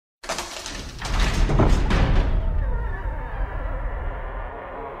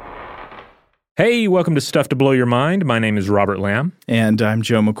Hey, welcome to Stuff to Blow Your Mind. My name is Robert Lamb. And I'm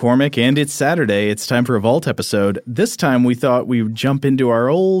Joe McCormick, and it's Saturday. It's time for a Vault episode. This time we thought we would jump into our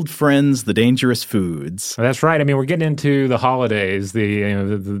old friends, the dangerous foods. That's right. I mean, we're getting into the holidays,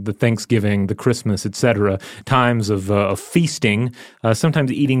 the Thanksgiving, the Christmas, etc. Times of feasting, sometimes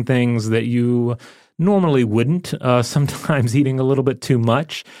eating things that you normally wouldn't, sometimes eating a little bit too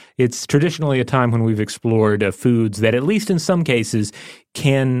much. It's traditionally a time when we've explored foods that, at least in some cases,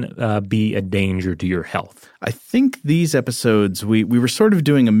 can be a danger to your health. I think these episodes, we were sort of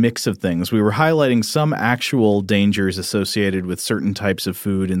doing a mix of things. We were highlighting some actual dangers associated with certain types of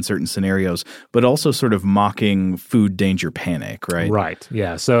food in certain scenarios, but also sort of mocking food danger panic, right? Right,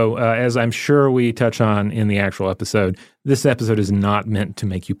 yeah. So as I'm sure we touch on in the actual episode, this episode is not meant to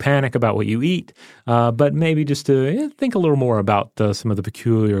make you panic about what you eat, but maybe just to think a little more about some of the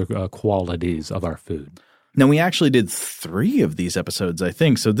peculiar qualities of our food. Now, we actually did 3 of these episodes, I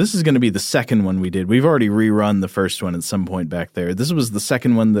think, so this is going to be the second one we did. We've already rerun the first one at some point back there. This was the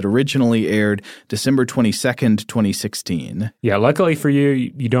second one that originally aired December 22nd, 2016. Yeah, luckily for you,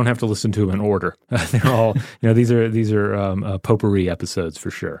 you don't have to listen to them in order. They're all, these are potpourri episodes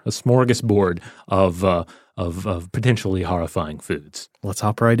for sure. A smorgasbord of potentially horrifying foods. Let's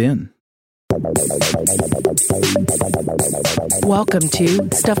hop right in. Welcome to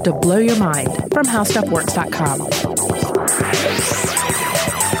Stuff to Blow Your Mind from HowStuffWorks.com.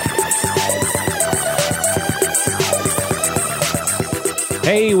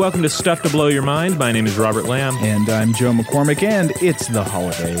 Hey, welcome to Stuff to Blow Your Mind. My name is Robert Lamb. And I'm Joe McCormick, and it's the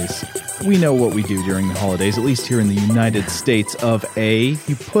holidays. We know what we do during the holidays, at least here in the United States of A.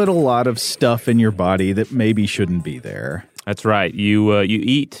 You put a lot of stuff in your body that maybe shouldn't be there. That's right. You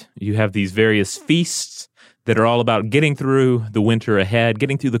eat. You have these various feasts that are all about getting through the winter ahead,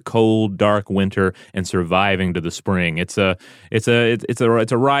 getting through the cold, dark winter, and surviving to the spring. It's a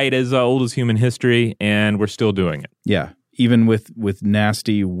rite as old as human history, and we're still doing it. Yeah, even with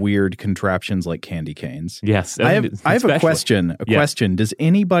nasty, weird contraptions like candy canes. Yes, I have a question. Question: does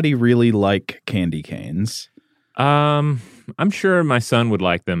anybody really like candy canes? I'm sure my son would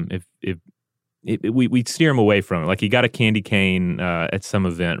like them if we'd steer him away from it. Like, he got a candy cane at some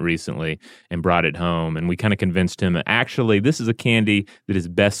event recently and brought it home, and we kind of convinced him, actually, this is a candy that is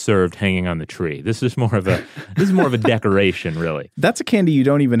best served hanging on the tree. This is more of a decoration, really. That's a candy you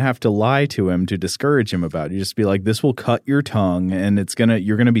don't even have to lie to him to discourage him about. You just be like, this will cut your tongue, and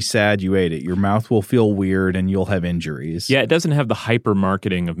you're gonna be sad you ate it. Your mouth will feel weird, and you'll have injuries. Yeah, it doesn't have the hyper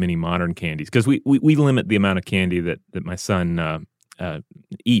marketing of many modern candies, because we limit the amount of candy that my son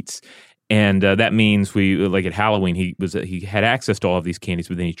eats. And that means like at Halloween, he had access to all of these candies,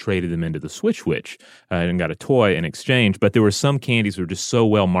 but then he traded them into the Switch Witch and got a toy in exchange. But there were some candies that were just so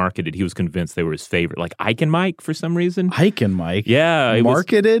well marketed, he was convinced they were his favorite. Like Ike and Mike, for some reason. Ike and Mike? Yeah.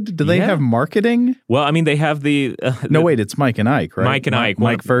 Marketed? Do they have marketing? Well, I mean, they have the... no, wait, it's Mike and Ike, right? Mike and Ike.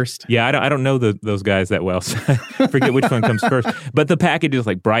 Mike first? Yeah, I don't know those guys that well, so I forget which one comes first. But the package is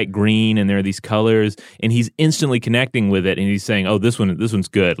like bright green, and there are these colors, and he's instantly connecting with it, and he's saying, oh, this one's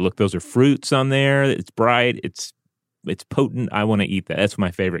good. Look, those are fruits on there. It's bright. It's potent. I want to eat that. That's my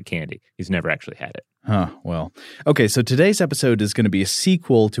favorite candy. He's never actually had it. Huh. Well, okay. So today's episode is going to be a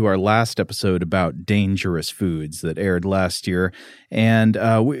sequel to our last episode about dangerous foods that aired last year. And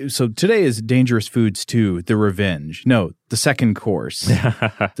so today is Dangerous Foods 2, The Revenge. No, the second course.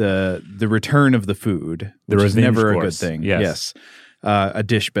 the return of the food, which is never course. A good thing. Yes. A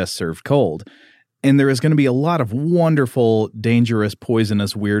dish best served cold. And there is going to be a lot of wonderful, dangerous,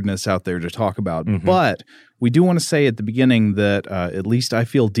 poisonous weirdness out there to talk about. Mm-hmm. But we do want to say at the beginning that at least I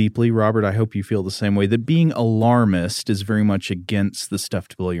feel deeply, Robert, I hope you feel the same way, that being alarmist is very much against the Stuff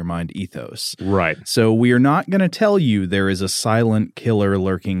to Blow Your Mind ethos. Right. So we are not going to tell you there is a silent killer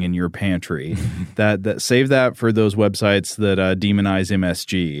lurking in your pantry. that save that for those websites that demonize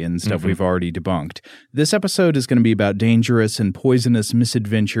MSG and stuff we've already debunked. This episode is going to be about dangerous and poisonous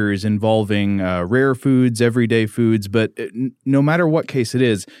misadventures involving rare foods, everyday foods, but no matter what case it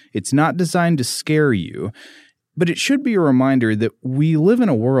is, it's not designed to scare you. But it should be a reminder that we live in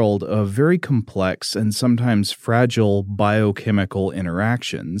a world of very complex and sometimes fragile biochemical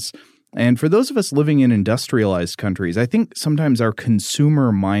interactions. And for those of us living in industrialized countries, I think sometimes our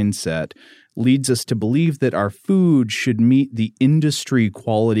consumer mindset leads us to believe that our food should meet the industry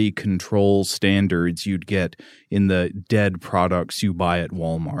quality control standards you'd get in the dead products you buy at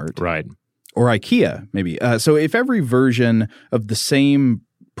Walmart. Right. Or IKEA, maybe. So if every version of the same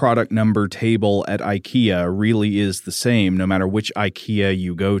product number table at IKEA really is the same, no matter which IKEA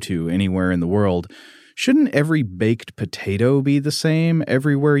you go to anywhere in the world, shouldn't every baked potato be the same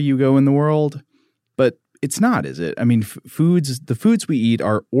everywhere you go in the world? But it's not, is it? I mean, the foods we eat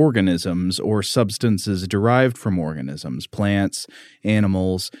are organisms or substances derived from organisms, plants,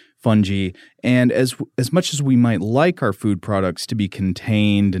 animals, fungi, and as much as we might like our food products to be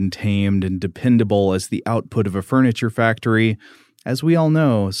contained and tamed and dependable as the output of a furniture factory, as we all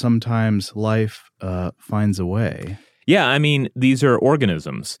know, sometimes life finds a way. Yeah, I mean, these are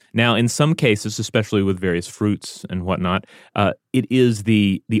organisms. Now, in some cases, especially with various fruits and whatnot, it is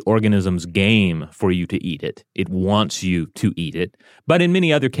the organism's game for you to eat it. It wants you to eat it. But in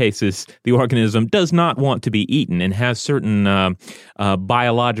many other cases, the organism does not want to be eaten and has certain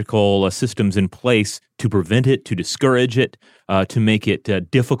biological systems in place to prevent it, to discourage it, to make it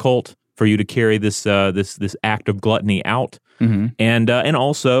difficult for you to carry this act of gluttony out. Mm-hmm. And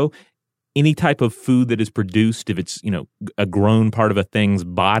also, any type of food that is produced, if it's, a grown part of a thing's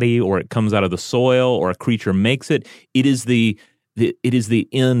body or it comes out of the soil or a creature makes it, it is the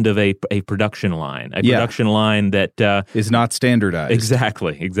end of a production line, production line that is not standardized.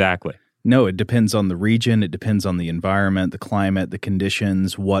 Exactly. No, it depends on the region. It depends on the environment, the climate, the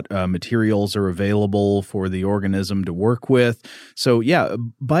conditions, what materials are available for the organism to work with. So, yeah,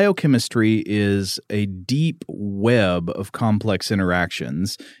 biochemistry is a deep web of complex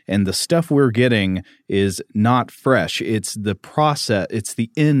interactions, and the stuff we're getting is not fresh. It's the process. It's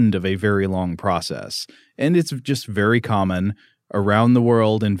the end of a very long process, and it's just very common around the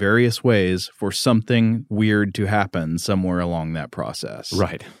world in various ways for something weird to happen somewhere along that process.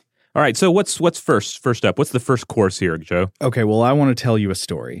 Right. All right, so what's first up? What's the first course here, Joe? Okay, well, I want to tell you a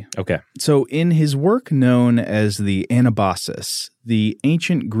story. Okay. So in his work known as the Anabasis, the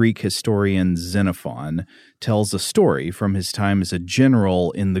ancient Greek historian Xenophon tells a story from his time as a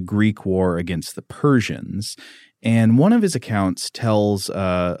general in the Greek war against the Persians. And one of his accounts tells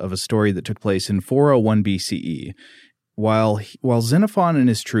of a story that took place in 401 BCE. While Xenophon and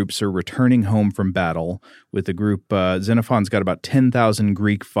his troops are returning home from battle with a group, Xenophon's got about 10,000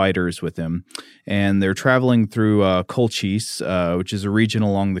 Greek fighters with him, and they're traveling through Colchis, which is a region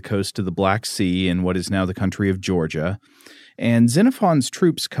along the coast of the Black Sea in what is now the country of Georgia. And Xenophon's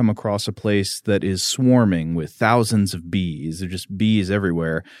troops come across a place that is swarming with thousands of bees. There are just bees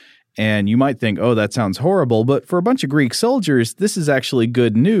everywhere. And you might think, oh, that sounds horrible, but for a bunch of Greek soldiers, this is actually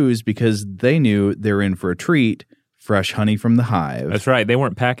good news because they knew they're in for a treat. Fresh honey from the hive. That's right. They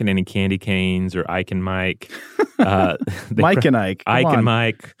weren't packing any candy canes or Ike and Mike. Mike and Ike. Ike and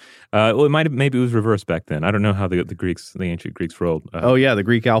Mike. Well, maybe it was reversed back then. I don't know how the ancient Greeks rolled. The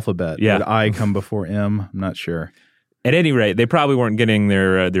Greek alphabet. Yeah. Did I come before M? I'm not sure. At any rate, they probably weren't getting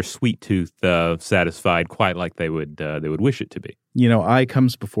their sweet tooth satisfied quite like they would wish it to be. I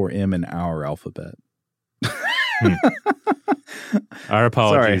comes before M in our alphabet. Our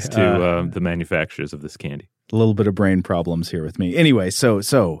apologies to the manufacturers of this candy. A little bit of brain problems here with me. Anyway, so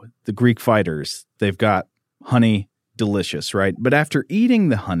the Greek fighters, they've got honey, delicious, right? But after eating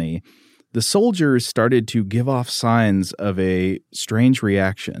the honey, the soldiers started to give off signs of a strange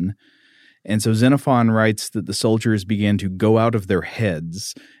reaction. And so Xenophon writes that the soldiers began to go out of their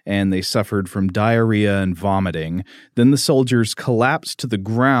heads, and they suffered from diarrhea and vomiting. Then the soldiers collapsed to the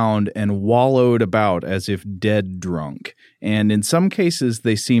ground and wallowed about as if dead drunk. And in some cases,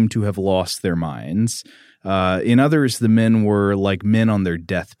 they seemed to have lost their minds. In others, the men were like men on their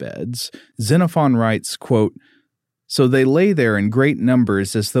deathbeds. Xenophon writes, quote, "So they lay there in great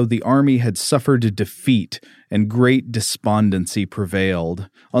numbers as though the army had suffered a defeat, and great despondency prevailed.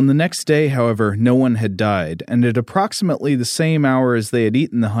 On the next day, however, no one had died, and at approximately the same hour as they had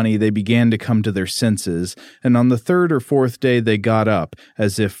eaten the honey, they began to come to their senses, and on the third or fourth day they got up,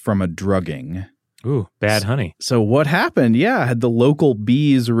 as if from a drugging." Ooh, bad honey. So what happened? Yeah, had the local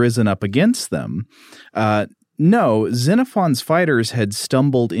bees risen up against them? No, Xenophon's fighters had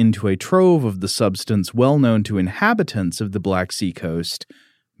stumbled into a trove of the substance well known to inhabitants of the Black Sea coast,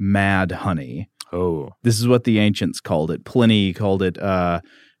 mad honey. Oh. This is what the ancients called it. Pliny called it, I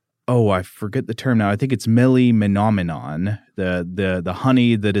forget the term now. I think it's melimomenon, the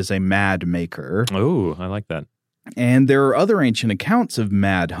honey that is a mad maker. Oh, I like that. And there are other ancient accounts of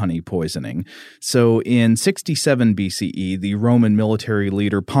mad honey poisoning. So in 67 BCE, the Roman military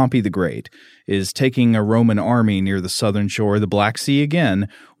leader Pompey the Great is taking a Roman army near the southern shore of the Black Sea again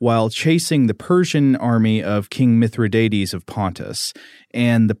while chasing the Persian army of King Mithridates of Pontus.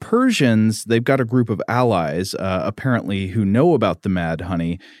 And the Persians, they've got a group of allies, apparently, who know about the mad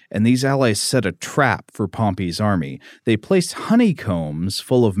honey, and these allies set a trap for Pompey's army. They placed honeycombs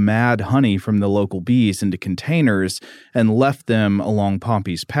full of mad honey from the local bees into containers and left them along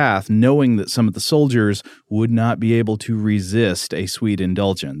Pompey's path, knowing that some of the soldiers would not be able to resist a sweet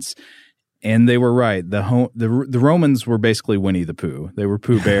indulgence. And they were right. The Romans were basically Winnie the Pooh. They were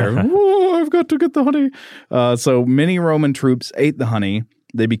Pooh Bear. Oh, I've got to get the honey. So many Roman troops ate the honey.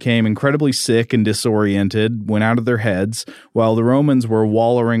 They became incredibly sick and disoriented, went out of their heads, while the Romans were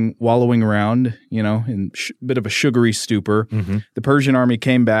wallowing around, in a bit of a sugary stupor. Mm-hmm. The Persian army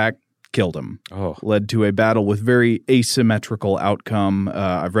came back, killed them. Led to a battle with very asymmetrical outcome.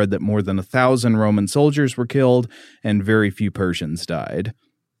 I've read that more than 1,000 Roman soldiers were killed and very few Persians died.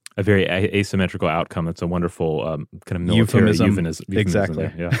 A very asymmetrical outcome. That's a wonderful kind of military euphemism. Exactly.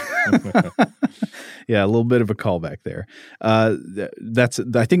 There. Yeah. Yeah, a little bit of a callback there. I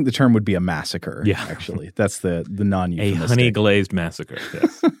think the term would be a massacre. Yeah. Actually, that's the non-euphemistic. A honey-glazed massacre.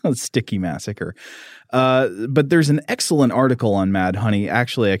 Yes. A sticky massacre. But there's an excellent article on Mad Honey,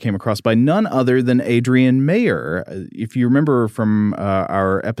 actually, I came across by none other than Adrienne Mayer. If you remember from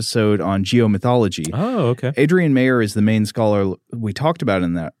our episode on geomythology. Oh, okay. Adrienne Mayer is the main scholar we talked about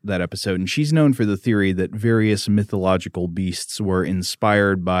in that episode, and she's known for the theory that various mythological beasts were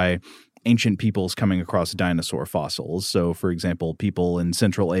inspired by ancient peoples coming across dinosaur fossils. So, for example, people in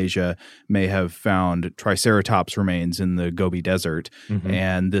Central Asia may have found Triceratops remains in the Gobi Desert,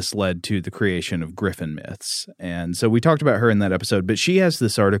 and this led to the creation of griffin myths. And so we talked about her in that episode, but she has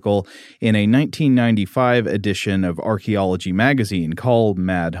this article in a 1995 edition of Archaeology magazine called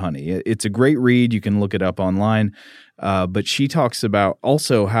Mad Honey. It's a great read. You can look it up online. But she talks about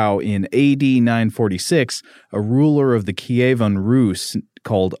also how in AD 946, a ruler of the Kievan Rus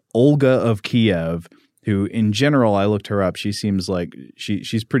called Olga of Kiev, who in general, I looked her up. She seems like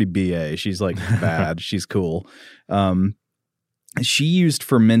she's pretty BA. She's like bad. She's cool. She used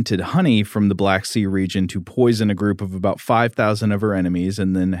fermented honey from the Black Sea region to poison a group of about 5,000 of her enemies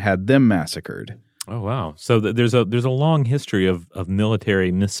and then had them massacred. Oh, wow. So there's a long history of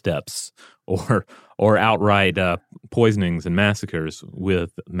military missteps or outright poisonings and massacres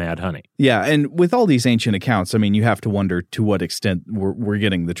with mad honey. Yeah, and with all these ancient accounts, I mean, you have to wonder to what extent we're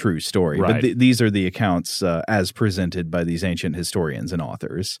getting the true story. Right. But these are the accounts as presented by these ancient historians and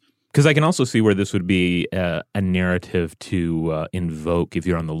authors. Because I can also see where this would be a narrative to invoke if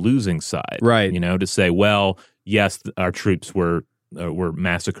you're on the losing side. Right. To say, well, yes, our troops were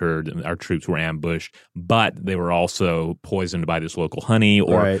massacred, our troops were ambushed, but they were also poisoned by this local honey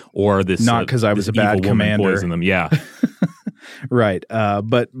or this not because I was a bad commander. Poisoned them. Yeah. Right.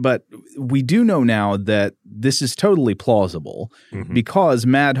 But we do know now that this is totally plausible because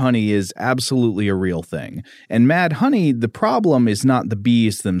mad honey is absolutely a real thing. And mad honey, the problem is not the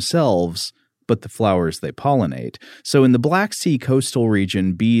bees themselves, but the flowers they pollinate. So in the Black Sea coastal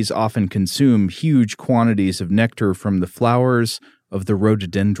region, bees often consume huge quantities of nectar from the flowers of the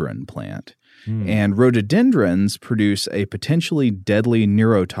rhododendron plant. And rhododendrons produce a potentially deadly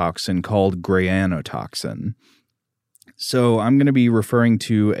neurotoxin called granotoxin. So I'm going to be referring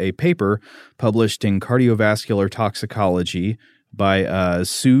to a paper published in Cardiovascular Toxicology by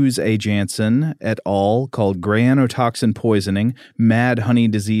Suze A. Jansen et al. Called Granotoxin Poisoning, Mad Honey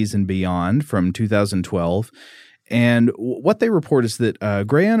Disease and Beyond from 2012. And what they report is that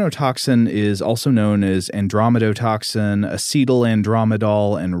granotoxin is also known as andromedotoxin,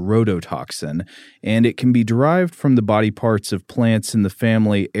 acetylandromedol, and rhodotoxin, and it can be derived from the body parts of plants in the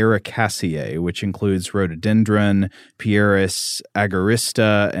family Ericaceae, which includes rhododendron, Pieris,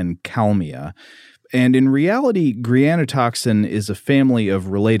 agarista, and Kalmia. And in reality, granotoxin is a family of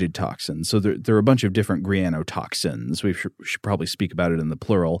related toxins. So there are a bunch of different granotoxins. We should probably speak about it in the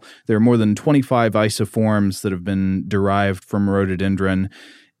plural. There are more than 25 isoforms that have been derived from rhododendron.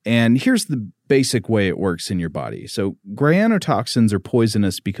 And here's the basic way it works in your body. So granotoxins are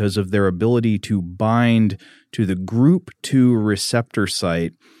poisonous because of their ability to bind to the group 2 receptor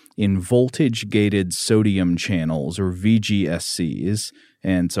site in voltage-gated sodium channels, or VGSCs.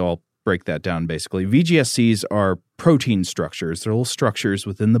 And so I'll break that down basically. VGSCs are protein structures. They're little structures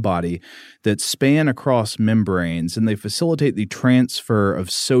within the body that span across membranes, and they facilitate the transfer of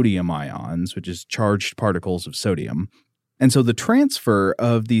sodium ions, which is charged particles of sodium. And so the transfer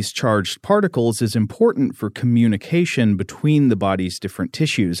of these charged particles is important for communication between the body's different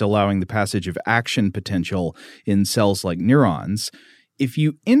tissues, allowing the passage of action potential in cells like neurons. If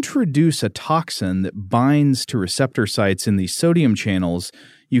you introduce a toxin that binds to receptor sites in these sodium channels,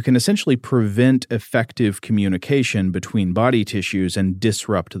 you can essentially prevent effective communication between body tissues and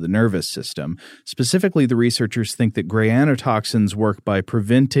disrupt the nervous system. Specifically, the researchers think that granotoxins work by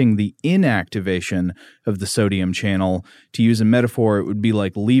preventing the inactivation of the sodium channel. To use a metaphor, it would be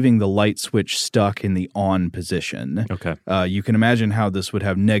like leaving the light switch stuck in the on position. Okay. You can imagine how this would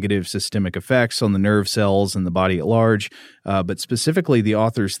have negative systemic effects on the nerve cells and the body at large. But specifically, the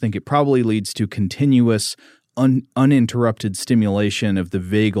authors think it probably leads to continuous, uninterrupted stimulation of the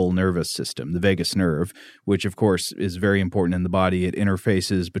vagal nervous system, the vagus nerve, which, of course, is very important in the body. It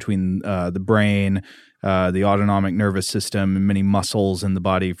interfaces between the brain, the autonomic nervous system, and many muscles in the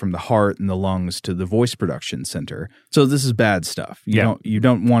body, from the heart and the lungs to the voice production center. So this is bad stuff. You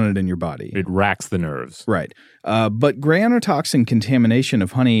don't want it in your body. It racks the nerves. Right. But gray anotoxin contamination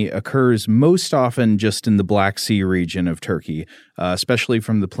of honey occurs most often just in the Black Sea region of Turkey, especially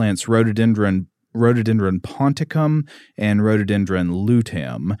from the plants Rhododendron ponticum and Rhododendron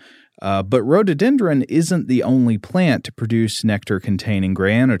luteum. But rhododendron isn't the only plant to produce nectar-containing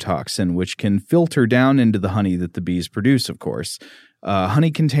gray anotoxin, which can filter down into the honey that the bees produce, of course. Honey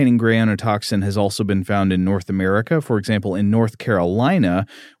containing gray anotoxin has also been found in North America, for example, in North Carolina,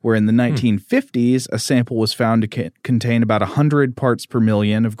 where in the 1950s, a sample was found to contain about 100 parts per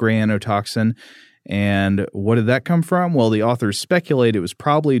million of gray anotoxin. And what did that come from? Well, the authors speculate it was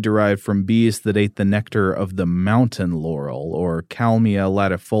probably derived from bees that ate the nectar of the mountain laurel, or Kalmia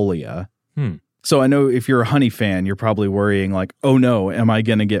latifolia. So I know if you're a honey fan, you're probably worrying like, oh no, am I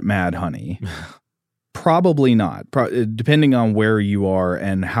going to get mad honey? Probably not, depending on where you are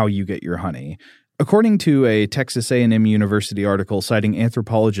and how you get your honey. According to a Texas A&M University article citing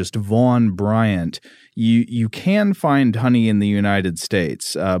anthropologist Vaughn Bryant, you can find honey in the United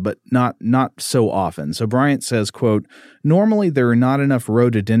States, but not so often. So Bryant says, quote, "Normally there are not enough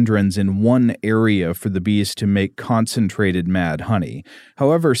rhododendrons in one area for the bees to make concentrated mad honey.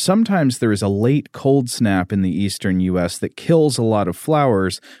 However, sometimes there is a late cold snap in the eastern U.S. that kills a lot of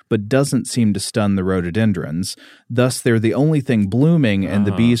flowers, but doesn't seem to stun the rhododendrons. Thus, they're the only thing blooming, and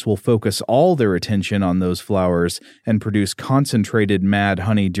the bees will focus all their attention on those flowers and produce concentrated mad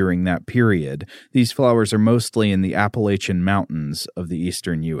honey during that period. These flowers are mostly in the Appalachian Mountains of the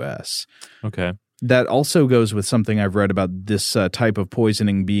eastern U.S." Okay. That also goes with something I've read about this type of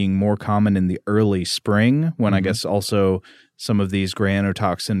poisoning being more common in the early spring, when I guess also some of these gray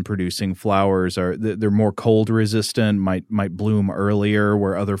anotoxin producing flowers they're more cold resistant, might bloom earlier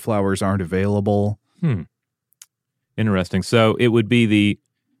where other flowers aren't available. Interesting. So it would be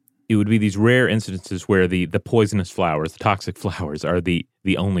these rare instances where the poisonous flowers, the toxic flowers, are the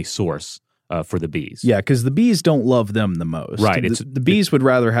only source for the bees. Yeah, because the bees don't love them the most. Right. The bees would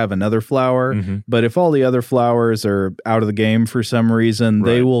rather have another flower, but if all the other flowers are out of the game for some reason,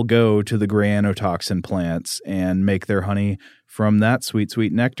 they will go to the gray anotoxin plants and make their honey from that sweet,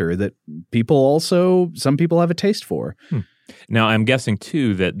 sweet nectar that some people have a taste for. Now, I'm guessing,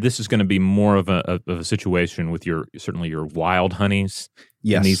 too, that this is going to be more of a situation with certainly your wild honeys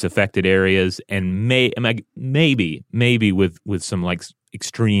in these affected areas, and maybe with some like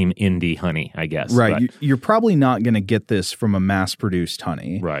extreme indie honey, I guess. Right. You're probably not going to get this from a mass-produced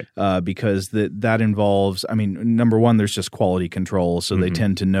honey. Right. Because that involves, number one, there's just quality control, so they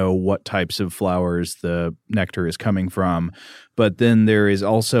tend to know what types of flowers the nectar is coming from. But then there is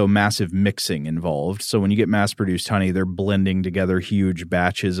also massive mixing involved. So when you get mass-produced honey, they're blending together huge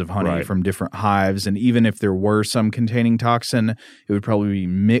batches of honey from different hives. And even if there were some containing toxin, it would probably be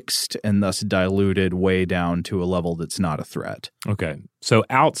mixed and thus diluted way down to a level that's not a threat. Okay. So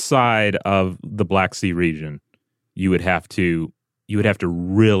outside of the Black Sea region, you would have to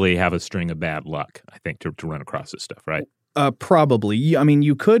really have a string of bad luck, I think, to run across this stuff, right? Probably.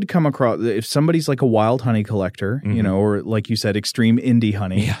 You could come across, if somebody's like a wild honey collector, or like you said, extreme indie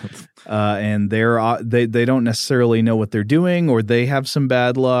honey, and they don't necessarily know what they're doing, or they have some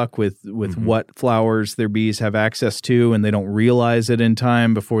bad luck with what flowers their bees have access to, and they don't realize it in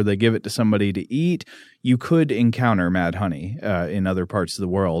time before they give it to somebody to eat. You could encounter mad honey in other parts of the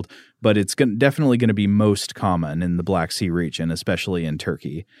world, but it's definitely going to be most common in the Black Sea region, especially in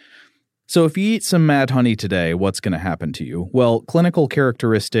Turkey. So if you eat some mad honey today, what's going to happen to you? Well, clinical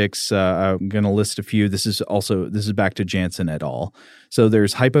characteristics, I'm going to list a few. This is back to Jansen et al. So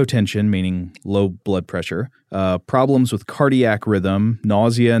there's hypotension, meaning low blood pressure, problems with cardiac rhythm,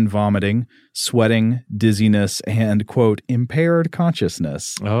 nausea and vomiting, sweating, dizziness, and, quote, impaired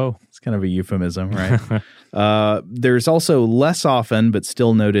consciousness. Oh. It's kind of a euphemism, right? There's also less often, but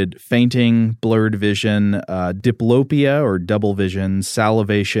still noted, fainting, blurred vision, diplopia or double vision,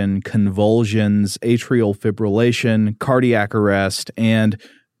 salivation, convulsions, atrial fibrillation, cardiac arrest, and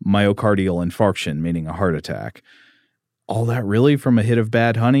myocardial infarction, meaning a heart attack. All that really from a hit of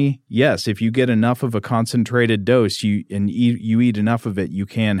bad honey? Yes, if you get enough of a concentrated dose you eat enough of it, you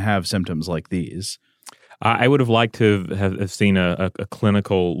can have symptoms like these. I would have liked to have seen a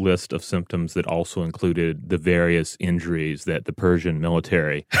clinical list of symptoms that also included the various injuries that the Persian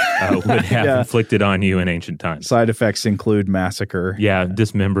military would have inflicted on you in ancient times. Side effects include massacre. Yeah,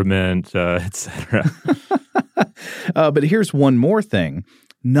 dismemberment, etc. But here's one more thing.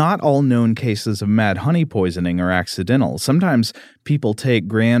 not all known cases of mad honey poisoning are accidental. Sometimes people take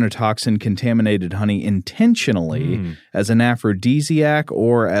gray anotoxin-contaminated honey intentionally as an aphrodisiac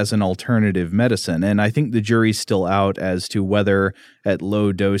or as an alternative medicine. And I think the jury's still out as to whether at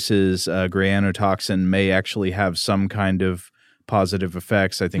low doses gray anotoxin may actually have some kind of positive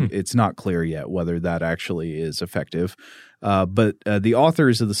effects. I think it's not clear yet whether that actually is effective. But the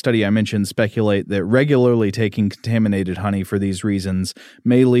authors of the study I mentioned speculate that regularly taking contaminated honey for these reasons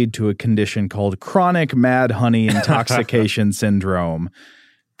may lead to a condition called chronic mad honey intoxication syndrome.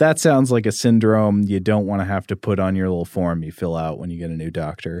 That sounds like a syndrome you don't want to have to put on your little form you fill out when you get a new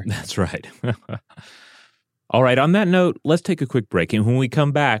doctor. That's right. All right. On that note, let's take a quick break. And when we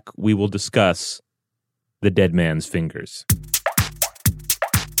come back, we will discuss the dead man's fingers.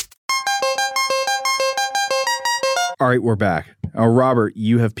 All right, we're back. Robert,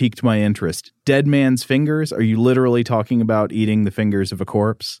 you have piqued my interest. Dead man's fingers? Are you literally talking about eating the fingers of a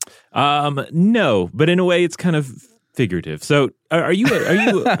corpse? No, but in a way, it's kind of figurative. So, are you?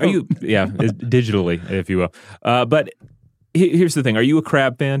 Yeah, digitally, if you will. But here's the thing: are you a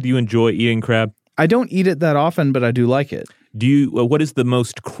crab fan? Do you enjoy eating crab? I don't eat it that often, but I do like it. Do you? What is the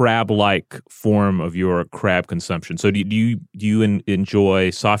most crab-like form of your crab consumption? So, do you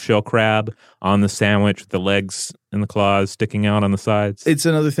enjoy soft shell crab on the sandwich with the legs and the claws sticking out on the sides? It's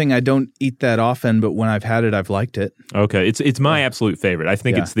another thing I don't eat that often, but when I've had it, I've liked it. Okay, it's my absolute favorite. I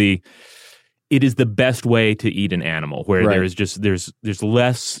think it is the best way to eat an animal, where there's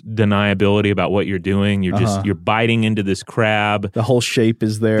less deniability about what you're doing. You're biting into this crab. The whole shape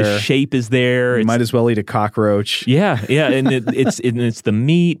is there. The shape is there. You might as well eat a cockroach. Yeah, and it's the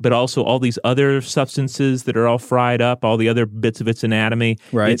meat, but also all these other substances that are all fried up, all the other bits of its anatomy.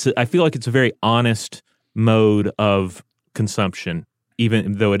 Right. I feel like it's a very honest mode of consumption,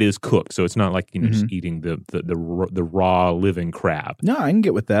 even though it is cooked. So it's not like just eating the raw living crab. No, I can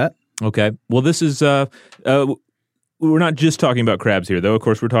get with that. Okay. Well, this is we're not just talking about crabs here, though. Of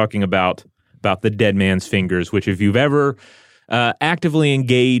course, we're talking about the dead man's fingers, which if you've ever actively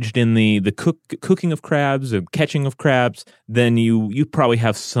engaged in the cooking of crabs, or catching of crabs, then you probably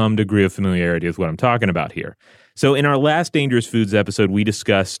have some degree of familiarity with what I'm talking about here. So in our last Dangerous Foods episode, we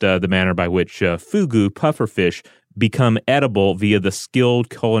discussed the manner by which fugu pufferfish become edible via the skilled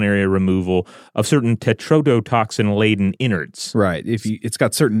culinary removal of certain tetrodotoxin-laden innards. Right. It's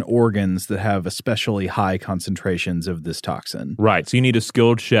got certain organs that have especially high concentrations of this toxin. Right. So you need a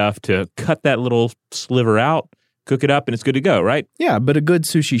skilled chef to cut that little sliver out, cook it up, and it's good to go, right? Yeah, but a good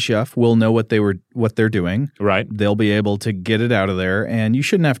sushi chef will know what they're doing. Right. They'll be able to get it out of there, and you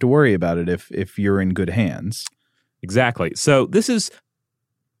shouldn't have to worry about it if you're in good hands. Exactly. So this is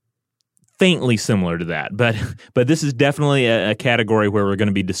faintly similar to that, but this is definitely a category where we're going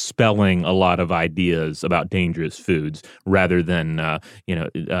to be dispelling a lot of ideas about dangerous foods rather than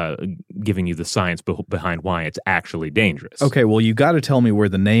giving you the science behind why it's actually dangerous. Okay, well, you got to tell me where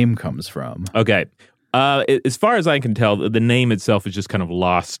the name comes from. Okay. As far as I can tell, the name itself is just kind of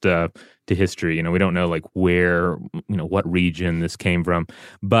lost to history. We don't know like where, what region this came from,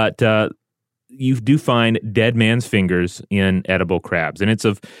 but you do find dead man's fingers in edible crabs, and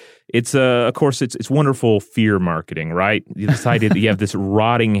of course, it's wonderful fear marketing, right? You decided that you have this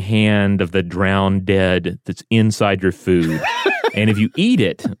rotting hand of the drowned dead that's inside your food, and if you eat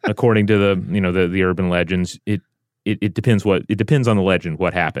it, according to the urban legends, it depends on the legend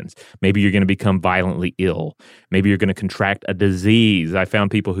what happens. Maybe you're going to become violently ill. Maybe you're going to contract a disease. I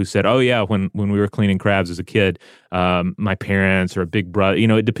found people who said, "Oh yeah, when we were cleaning crabs as a kid, my parents or a big brother."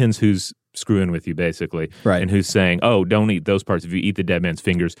 It depends who's screwing with you, basically, right? And who's saying, "Oh, don't eat those parts. If you eat the dead man's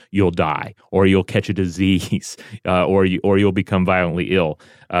fingers, you'll die, or you'll catch a disease, or you'll become violently ill."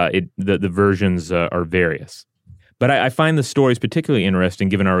 The versions are various. But I find the stories particularly interesting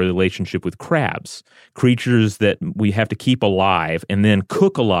given our relationship with crabs, creatures that we have to keep alive and then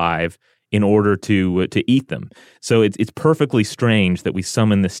cook alive in order to eat them. So it's perfectly strange that we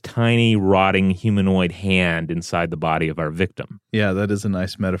summon this tiny, rotting humanoid hand inside the body of our victim. Yeah, that is a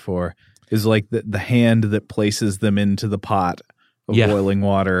nice metaphor. Is like the hand that places them into the pot of boiling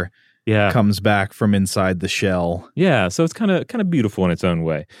water comes back from inside the shell. Yeah, so it's kind of beautiful in its own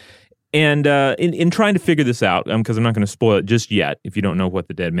way. And in trying to figure this out, because I'm not going to spoil it just yet, if you don't know what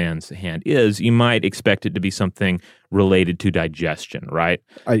the dead man's hand is, you might expect it to be something related to digestion, right?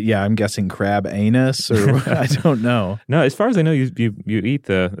 I'm guessing crab anus, or I don't know. No, as far as I know, you eat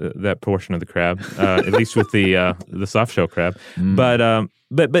that portion of the crab, at least with the soft shell crab. But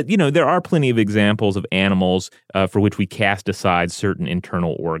there are plenty of examples of animals for which we cast aside certain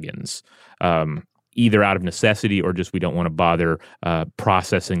internal organs. Either out of necessity or just we don't want to bother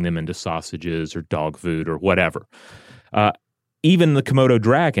processing them into sausages or dog food or whatever. even the Komodo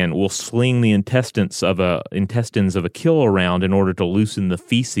dragon will sling the intestines of a kill around in order to loosen the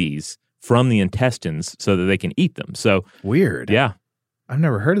feces from the intestines so that they can eat them. So weird. Yeah. I've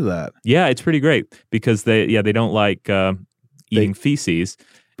never heard of that. Yeah, it's pretty great because they don't like eating feces.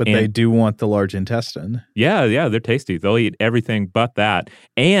 But they do want the large intestine. Yeah, they're tasty. They'll eat everything but that.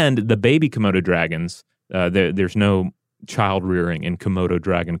 And the baby Komodo dragons, there's no child rearing in Komodo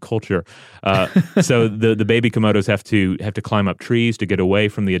dragon culture. So the baby Komodos have to climb up trees to get away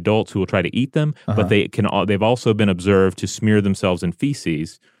from the adults who will try to eat them. But they've also been observed to smear themselves in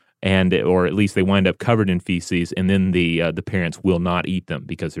feces, or at least they wind up covered in feces, and then the parents will not eat them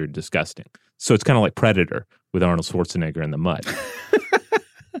because they're disgusting. So it's kind of like Predator with Arnold Schwarzenegger in the mud.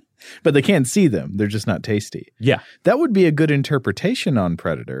 But they can't see them. They're just not tasty. Yeah. That would be a good interpretation on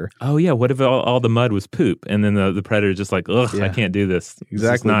Predator. Oh, yeah. What if all the mud was poop? And then the Predator's just like, ugh, I can't do this.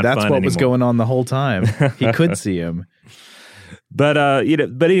 Exactly. That's what was going on the whole time. He could see him. But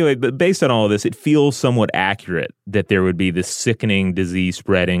anyway, based on all of this, it feels somewhat accurate that there would be this sickening,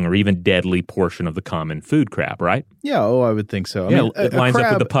 disease-spreading, or even deadly portion of the common food crab, right? Yeah. Oh, I would think so. I mean, it lines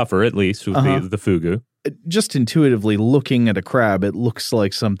up with the puffer, at least, with the fugu. Just intuitively looking at a crab, it looks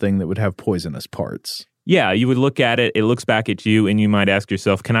like something that would have poisonous parts. Yeah, you would look at it, it looks back at you, and you might ask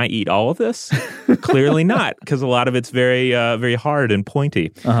yourself, can I eat all of this? Clearly not, because a lot of it's very, very hard and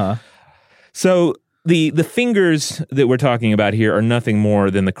pointy. So the fingers that we're talking about here are nothing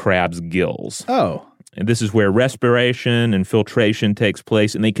more than the crab's gills. Oh. And this is where respiration and filtration takes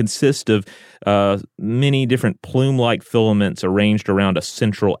place, and they consist of many different plume-like filaments arranged around a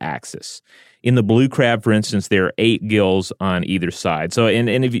central axis. In the blue crab, for instance, there are 8 gills on either side. So, and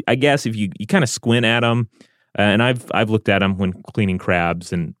if you kind of squint at them, and I've looked at them when cleaning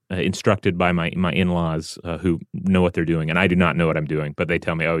crabs and instructed by my in-laws who know what they're doing, and I do not know what I'm doing, but they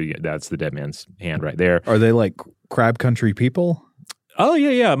tell me, oh, yeah, that's the dead man's hand right there. Are they like crab country people? Oh,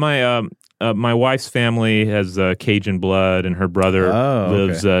 yeah. My wife's family has Cajun blood, and her brother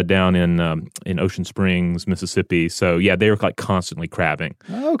lives down in Ocean Springs, Mississippi. So yeah, they were like constantly crabbing,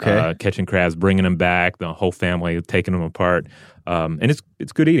 catching crabs, bringing them back. The whole family taking them apart, and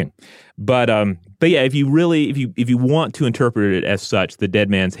it's good eating. But yeah, if you want to interpret it as such, the dead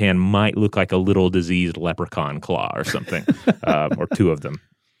man's hand might look like a little diseased leprechaun claw or something, or 2 of them.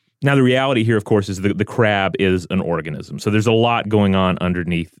 Now, the reality here, of course, is the crab is an organism. So there's a lot going on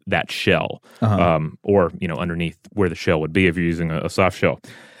underneath that shell, or underneath where the shell would be if you're using a soft shell.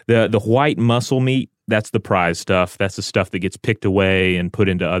 The white muscle meat, that's the prize stuff. That's the stuff that gets picked away and put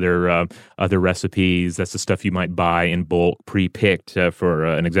into other recipes. That's the stuff you might buy in bulk, pre-picked for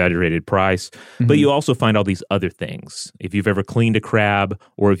an exaggerated price. Mm-hmm. But you also find all these other things. If you've ever cleaned a crab,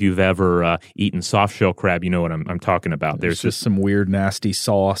 or if you've ever eaten soft shell crab, you know what I'm talking about. There's just some weird, nasty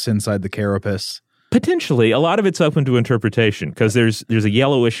sauce inside the carapace. Potentially, a lot of it's open to interpretation because there's a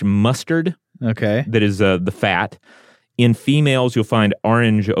yellowish mustard. Okay, that is the fat. In females, you'll find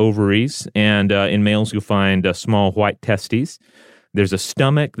orange ovaries, and in males, you'll find small white testes. There's a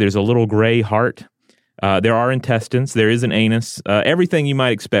stomach. There's a little gray heart. There are intestines. There is an anus. Everything you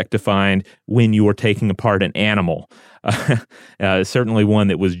might expect to find when you are taking apart an animal. Certainly one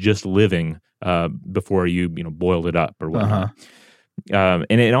that was just living before you boiled it up or whatnot.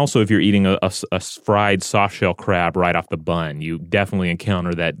 And also, if you're eating a fried soft-shell crab right off the bun, you definitely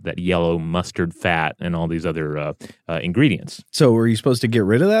encounter that yellow mustard fat and all these other ingredients. So are you supposed to get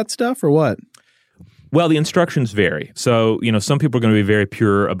rid of that stuff or what? Well, the instructions vary. So, some people are going to be very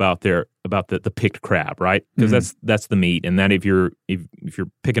pure about the picked crab, right? Because that's the meat, and that if you're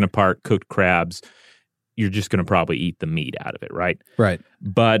picking apart cooked crabs, you're just going to probably eat the meat out of it, right? Right.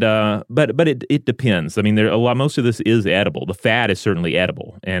 But it depends. I mean, most of this is edible. The fat is certainly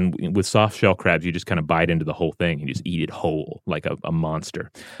edible, and with soft shell crabs, you just kind of bite into the whole thing and just eat it whole like a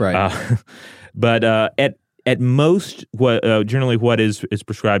monster. Right. But at most, generally what is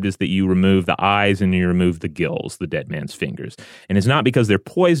prescribed is that you remove the eyes and you remove the gills, the dead man's fingers, and it's not because they're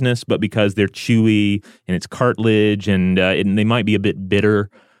poisonous, but because they're chewy and it's cartilage, and they might be a bit bitter.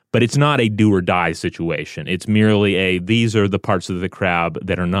 But it's not a do-or-die situation. It's merely these are the parts of the crab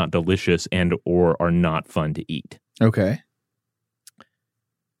that are not delicious and or are not fun to eat. Okay.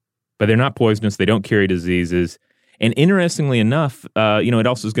 But they're not poisonous. They don't carry diseases. And interestingly enough, it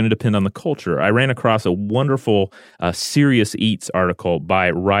also is going to depend on the culture. I ran across a wonderful Serious Eats article by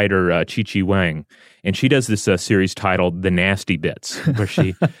writer Chi-Chi Wang, and she does this series titled "The Nasty Bits," where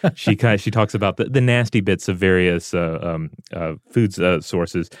she talks about the nasty bits of various food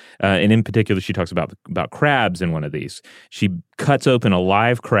sources, and in particular, she talks about crabs in one of these. She cuts open a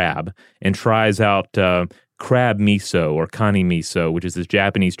live crab and tries out crab miso or kani miso, which is this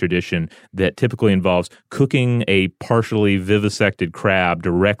Japanese tradition that typically involves cooking a partially vivisected crab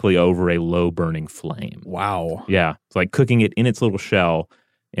directly over a low-burning flame. Wow. Yeah, it's like cooking it in its little shell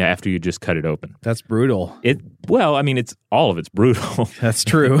after you just cut it open. That's brutal. It's all of it's brutal. That's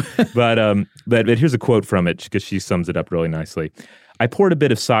true. But here's a quote from it because she sums it up really nicely. I poured a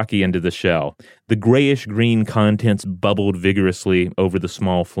bit of sake into the shell. The grayish-green contents bubbled vigorously over the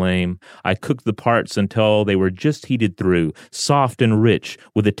small flame. I cooked the parts until they were just heated through, soft and rich,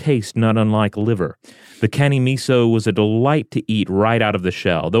 with a taste not unlike liver. The kani miso was a delight to eat right out of the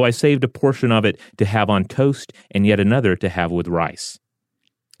shell, though I saved a portion of it to have on toast and yet another to have with rice.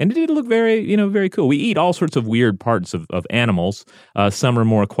 And it did look very, very cool. We eat all sorts of weird parts of animals. Some are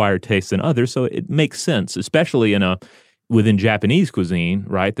more acquired tastes than others, so it makes sense, especially within Japanese cuisine,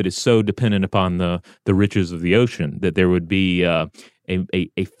 right, that is so dependent upon the riches of the ocean, that there would be a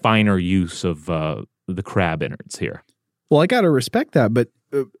finer use of the crab innards here. Well, I got to respect that, but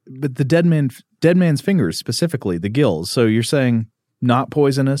the dead man's fingers specifically, the gills. So you're saying not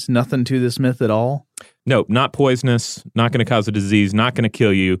poisonous, nothing to this myth at all? No, not poisonous, not going to cause a disease, not going to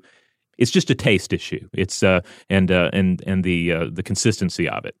kill you. It's just a taste issue. It's and the consistency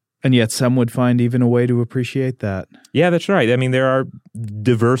of it. And yet some would find even a way to appreciate that. Yeah, that's right. I mean, there are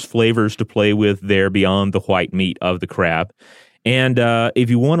diverse flavors to play with there beyond the white meat of the crab. And if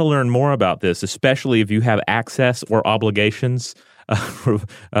you want to learn more about this, especially if you have access or obligations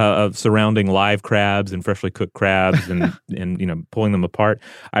surrounding live crabs and freshly cooked crabs and pulling them apart,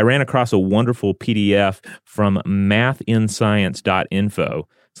 I ran across a wonderful PDF from mathinscience.info.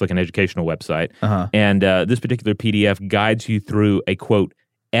 It's like an educational website. Uh-huh. And this particular PDF guides you through a, quote,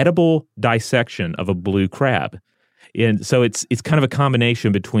 edible dissection of a blue crab. And so it's kind of a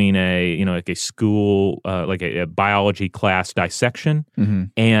combination between a school, like a biology class dissection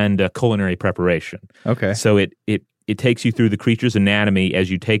and a culinary preparation. Okay. So it takes you through the creature's anatomy as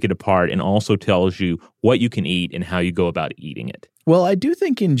you take it apart and also tells you what you can eat and how you go about eating it. Well, I do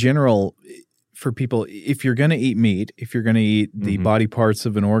think in general, for people, if you're going to eat meat, if you're going to eat the body parts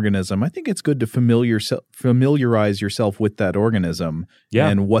of an organism, I think it's good to familiarize yourself with that organism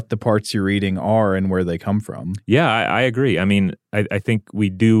and what the parts you're eating are and where they come from. Yeah, I agree. I mean, I think we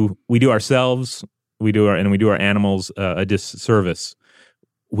do ourselves, we do our animals a disservice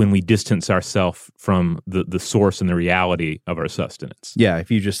when we distance ourselves from the source and the reality of our sustenance. Yeah,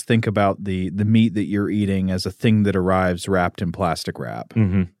 if you just think about the meat that you're eating as a thing that arrives wrapped in plastic wrap.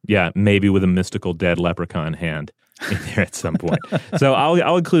 Mm-hmm. Yeah, maybe with a mystical dead leprechaun hand in there at some point. So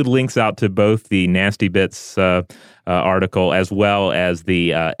I'll include links out to both the Nasty Bits article as well as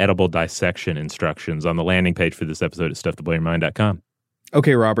the edible dissection instructions on the landing page for this episode at StuffToBlowYourMind.com.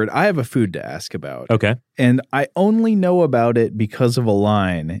 Okay, Robert, I have a food to ask about. Okay. And I only know about it because of a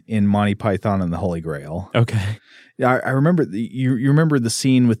line in Monty Python and the Holy Grail. Okay. I remember, you remember the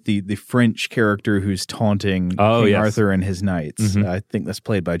scene with the French character who's taunting King Arthur and his knights. Mm-hmm. I think that's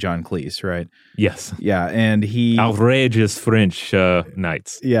played by John Cleese, right? Yes. Yeah, and he... outrageous French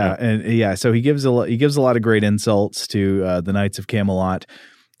knights. Yeah, so he gives a lot of great insults to the Knights of Camelot.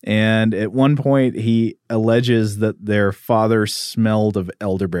 And at one point, he alleges that their father smelled of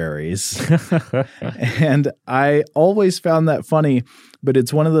elderberries. And I always found that funny, but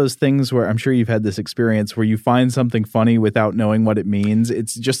it's one of those things where I'm sure you've had this experience where you find something funny without knowing what it means.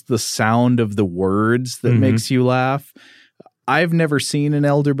 It's just the sound of the words that makes you laugh. I've never seen an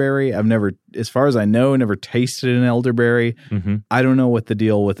elderberry. I've never, as far as I know, never tasted an elderberry. Mm-hmm. I don't know what the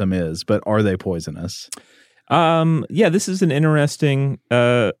deal with them is, but are they poisonous? This is an interesting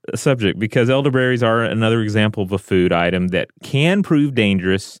subject because elderberries are another example of a food item that can prove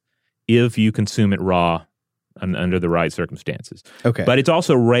dangerous if you consume it raw under the right circumstances. Okay. But it's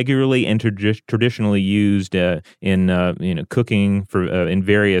also regularly and traditionally used in cooking for in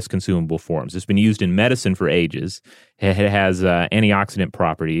various consumable forms. It's been used in medicine for ages. It has antioxidant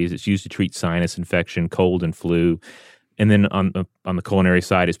properties. It's used to treat sinus infection, cold, and flu. And then on the culinary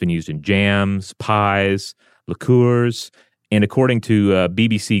side, it's been used in jams, pies, liqueurs, and according to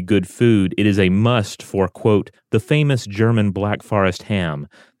BBC Good Food, it is a must for, quote, the famous German Black Forest ham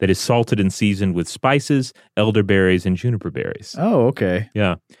that is salted and seasoned with spices, elderberries, and juniper berries. Oh, okay.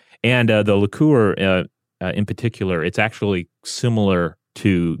 Yeah. And the liqueur in particular, it's actually similar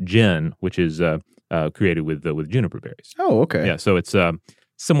to gin, which is created with juniper berries. Oh, okay. Yeah, so it's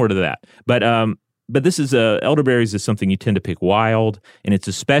similar to that. But this is elderberries is something you tend to pick wild, and it's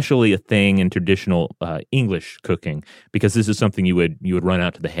especially a thing in traditional English cooking because this is something you would run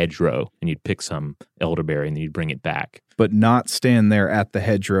out to the hedgerow and you'd pick some elderberry and then you'd bring it back. But not stand there at the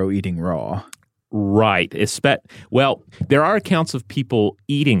hedgerow eating raw. Right. Well, there are accounts of people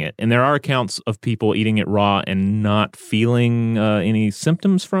eating it, and there are accounts of people eating it raw and not feeling any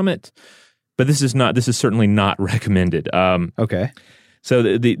symptoms from it. But this is certainly not recommended. Okay.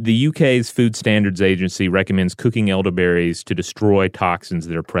 So the UK's Food Standards Agency recommends cooking elderberries to destroy toxins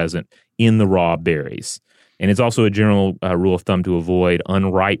that are present in the raw berries. And it's also a general rule of thumb to avoid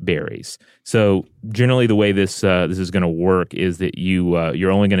unripe berries. So generally, the way this is going to work is that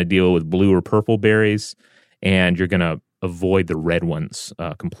you're only going to deal with blue or purple berries, and you're going to avoid the red ones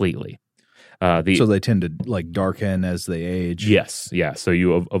completely. So they tend to like darken as they age. Yes, yeah. So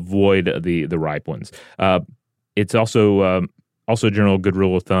you avoid the ripe ones. It's also a general good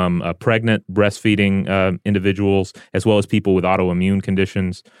rule of thumb: pregnant, breastfeeding individuals, as well as people with autoimmune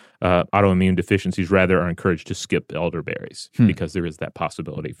conditions. Autoimmune deficiencies, rather, are encouraged to skip elderberries because there is that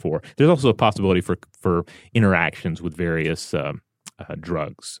possibility there's also a possibility for interactions with various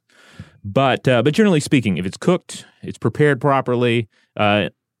drugs. But generally speaking, if it's cooked, it's prepared properly,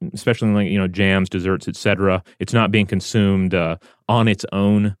 especially in like jams, desserts, etc. It's not being consumed on its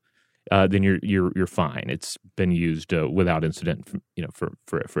own. Then you're fine. It's been used without incident,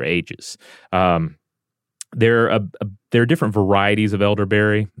 for ages. There are different varieties of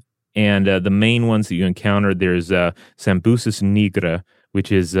elderberry. And the main ones that you encounter, there's Sambucus nigra,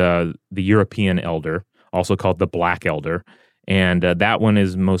 which is the European elder, also called the black elder. And that one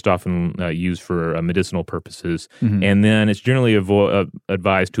is most often used for medicinal purposes. Mm-hmm. And then it's generally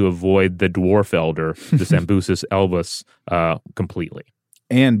advised to avoid the dwarf elder, the Sambucus albus, completely.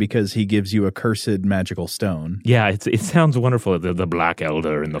 And because he gives you a cursed magical stone. Yeah, it sounds wonderful, the black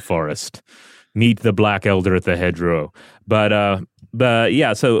elder in the forest. Meet the black elder at the hedgerow. But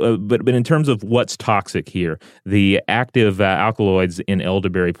in terms of what's toxic here, the active alkaloids in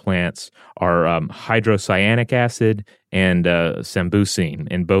elderberry plants are hydrocyanic acid and sambucine,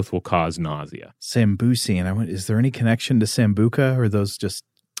 and both will cause nausea. Sambucine. Is there any connection to sambuca, or is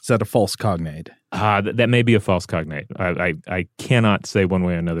that a false cognate? That may be a false cognate. I cannot say one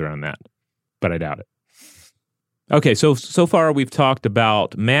way or another on that, but I doubt it. Okay, so far we've talked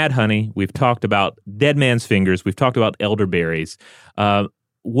about mad honey, we've talked about dead man's fingers, we've talked about elderberries.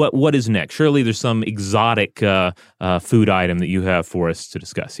 What is next? Surely there's some exotic food item that you have for us to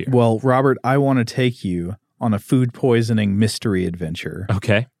discuss here. Well, Robert, I want to take you on a food poisoning mystery adventure.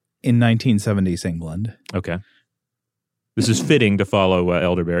 Okay. In 1970s England. Okay. This is fitting to follow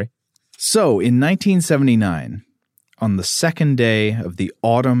elderberry. So, in 1979... on the second day of the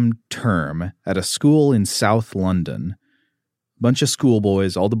autumn term at a school in South London, a bunch of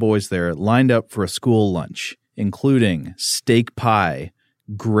schoolboys, all the boys there, lined up for a school lunch, including steak pie,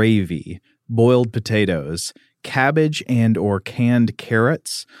 gravy, boiled potatoes, cabbage and or canned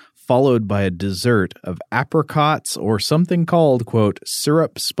carrots, followed by a dessert of apricots or something called, quote,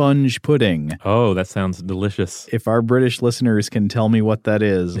 syrup sponge pudding. Oh, that sounds delicious. If our British listeners can tell me what that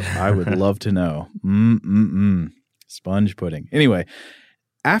is, I would love to know. Sponge pudding. Anyway,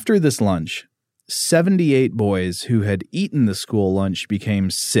 after this lunch, 78 boys who had eaten the school lunch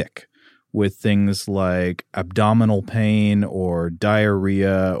became sick with things like abdominal pain or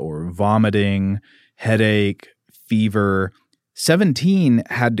diarrhea or vomiting, headache, fever. 17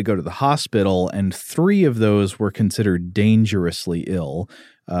 had to go to the hospital, and 3 of those were considered dangerously ill.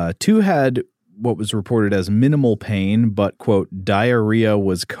 2 had what was reported as minimal pain, but, quote, diarrhea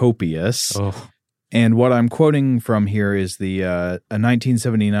was copious. Oh. And what I'm quoting from here is a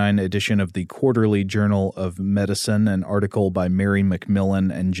 1979 edition of the Quarterly Journal of Medicine, an article by Mary McMillan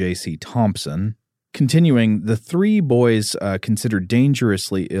and J.C. Thompson. Continuing, the 3 boys considered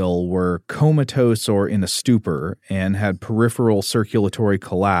dangerously ill were comatose or in a stupor and had peripheral circulatory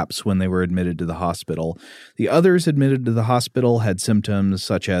collapse when they were admitted to the hospital. The others admitted to the hospital had symptoms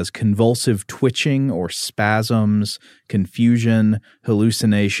such as convulsive twitching or spasms, confusion,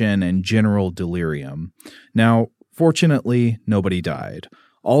 hallucination, and general delirium. Now, fortunately, nobody died.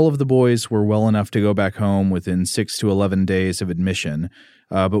 All of the boys were well enough to go back home within 6 to 11 days of admission.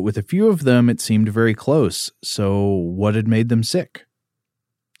 But with a few of them, it seemed very close. So what had made them sick?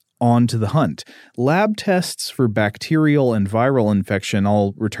 On to the hunt. Lab tests for bacterial and viral infection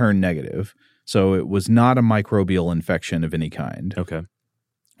all returned negative. So it was not a microbial infection of any kind. Okay.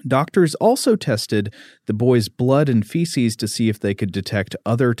 Doctors also tested the boys' blood and feces to see if they could detect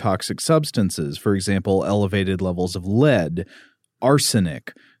other toxic substances. For example, elevated levels of lead,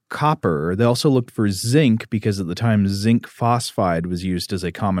 arsenic, copper. They also looked for zinc because at the time zinc phosphide was used as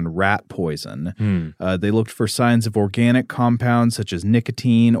a common rat poison. They looked for signs of organic compounds such as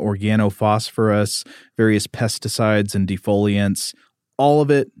nicotine, organophosphorus, various pesticides and defoliants. All of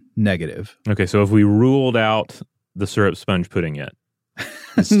it negative. Okay, so if we ruled out the syrup sponge pudding yet?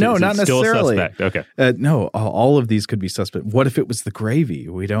 No, not still necessarily. a suspect. Okay. No, all of these could be suspect. What if it was the gravy?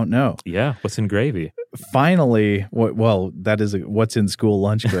 We don't know. Yeah, what's in gravy? Finally, that is what's in school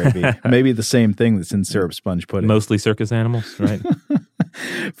lunch gravy. Maybe the same thing that's in syrup sponge pudding. Mostly circus animals, right?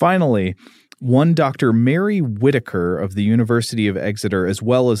 Finally, one Dr. Mary Whitaker of the University of Exeter, as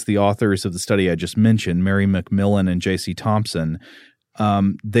well as the authors of the study I just mentioned, Mary McMillan and J.C. Thompson,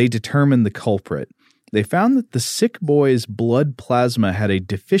 they determined the culprit. They found that the sick boy's blood plasma had a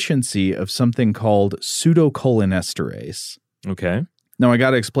deficiency of something called pseudocholinesterase. Okay. Now, I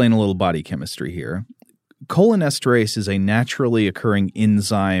got to explain a little body chemistry here. Cholinesterase is a naturally occurring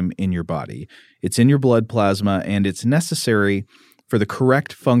enzyme in your body. It's in your blood plasma, and it's necessary for the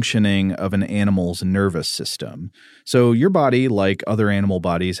correct functioning of an animal's nervous system. So your body, like other animal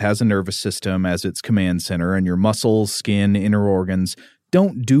bodies, has a nervous system as its command center, and your muscles, skin, inner organs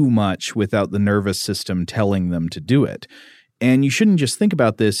don't do much without the nervous system telling them to do it. And you shouldn't just think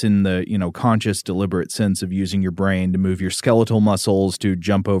about this in the, conscious, deliberate sense of using your brain to move your skeletal muscles to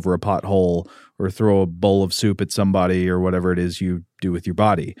jump over a pothole or throw a bowl of soup at somebody or whatever it is you do with your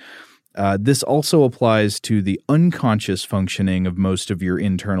body. This also applies to the unconscious functioning of most of your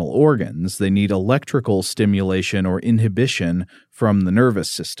internal organs. They need electrical stimulation or inhibition from the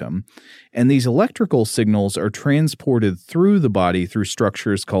nervous system. And these electrical signals are transported through the body through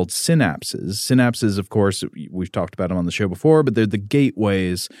structures called synapses. Synapses, of course, we've talked about them on the show before, but they're the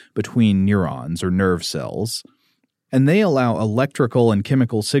gateways between neurons or nerve cells. And they allow electrical and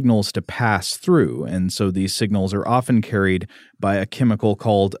chemical signals to pass through, and so these signals are often carried by a chemical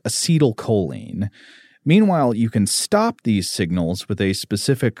called acetylcholine. Meanwhile, you can stop these signals with a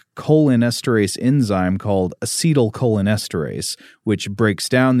specific cholinesterase enzyme called acetylcholinesterase, which breaks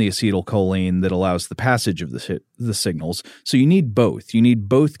down the acetylcholine that allows the passage of the signals. So you need both. You need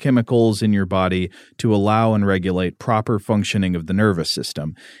both chemicals in your body to allow and regulate proper functioning of the nervous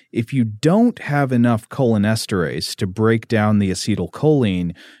system. If you don't have enough cholinesterase to break down the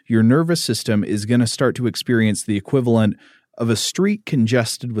acetylcholine, your nervous system is going to start to experience the equivalent of a street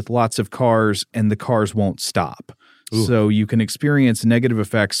congested with lots of cars, and the cars won't stop. Ooh. So you can experience negative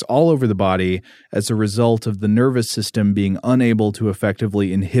effects all over the body as a result of the nervous system being unable to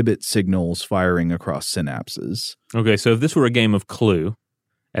effectively inhibit signals firing across synapses. Okay, so if this were a game of Clue,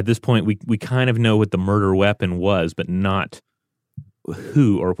 at this point we kind of know what the murder weapon was, but not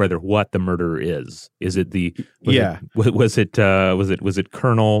who or whether what the murderer is. Is it was it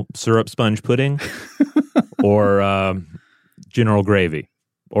Colonel Syrup Sponge Pudding or General Gravy,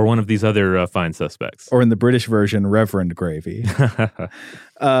 or one of these other fine suspects? Or in the British version, Reverend Gravy.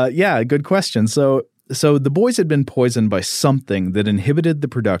 Yeah, good question. So the boys had been poisoned by something that inhibited the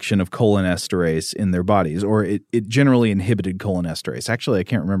production of cholinesterase in their bodies, or it generally inhibited cholinesterase. Actually, I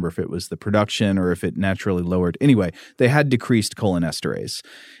can't remember if it was the production or if it naturally lowered. Anyway, they had decreased cholinesterase.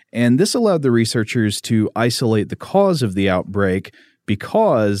 And this allowed the researchers to isolate the cause of the outbreak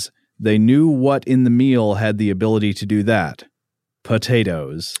because they knew what in the meal had the ability to do that.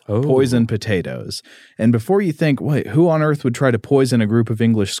 Potatoes. Oh. Poisoned potatoes. And before you think, wait, who on earth would try to poison a group of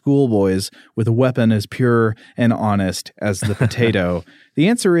English schoolboys with a weapon as pure and honest as the potato? The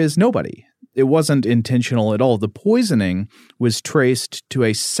answer is nobody. It wasn't intentional at all. The poisoning was traced to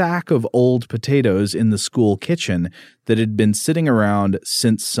a sack of old potatoes in the school kitchen that had been sitting around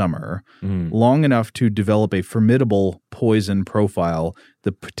since summer, long enough to develop a formidable poison profile.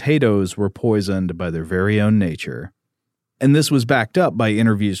 The potatoes were poisoned by their very own nature. And this was backed up by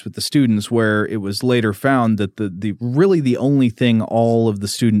interviews with the students, where it was later found that the only thing all of the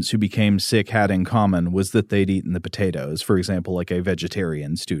students who became sick had in common was that they'd eaten the potatoes. For example, like a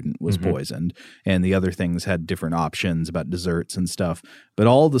vegetarian student was poisoned, and the other things had different options about desserts and stuff. But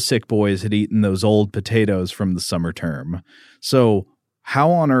all the sick boys had eaten those old potatoes from the summer term. So how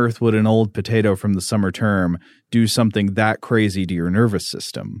on earth would an old potato from the summer term do something that crazy to your nervous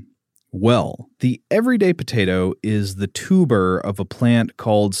system? Well, the everyday potato is the tuber of a plant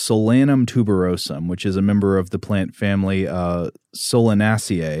called Solanum tuberosum, which is a member of the plant family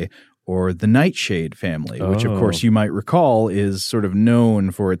Solanaceae, or the nightshade family, which, of course, you might recall is sort of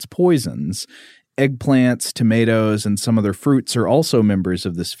known for its poisons. Eggplants, tomatoes, and some other fruits are also members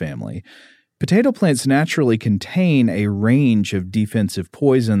of this family. Potato plants naturally contain a range of defensive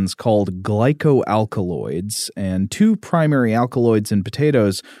poisons called glycoalkaloids, and two primary alkaloids in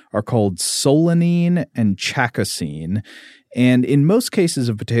potatoes are called solanine and chacosine. And in most cases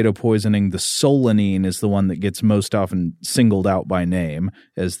of potato poisoning, the solanine is the one that gets most often singled out by name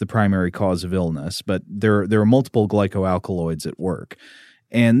as the primary cause of illness, but there are multiple glycoalkaloids at work.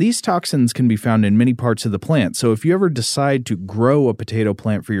 And these toxins can be found in many parts of the plant. So if you ever decide to grow a potato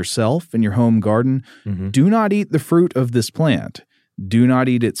plant for yourself in your home garden, do not eat the fruit of this plant. Do not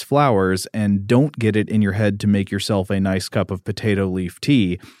eat its flowers, and don't get it in your head to make yourself a nice cup of potato leaf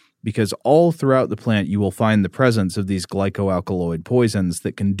tea, because all throughout the plant you will find the presence of these glycoalkaloid poisons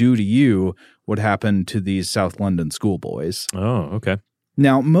that can do to you what happened to these South London schoolboys. Oh, okay.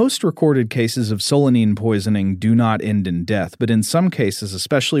 Now, most recorded cases of solanine poisoning do not end in death, but in some cases,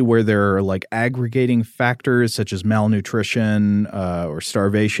 especially where there are like aggregating factors such as malnutrition or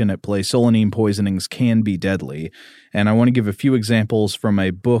starvation at play, solanine poisonings can be deadly. And I want to give a few examples from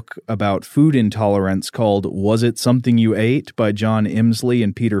a book about food intolerance called Was It Something You Ate? By John Emsley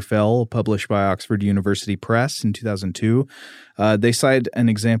and Peter Fell, published by Oxford University Press in 2002. They cite an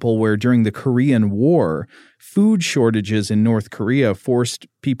example where during the Korean War, food shortages in North Korea forced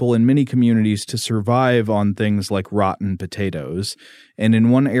people in many communities to survive on things like rotten potatoes. And in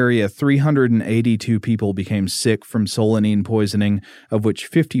one area, 382 people became sick from solanine poisoning, of which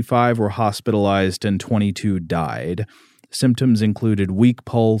 55 were hospitalized and 22 died. Symptoms included weak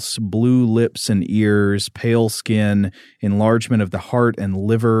pulse, blue lips and ears, pale skin, enlargement of the heart and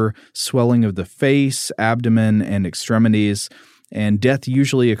liver, swelling of the face, abdomen, and extremities. And death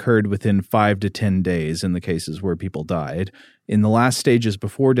usually occurred within 5 to 10 days in the cases where people died. In the last stages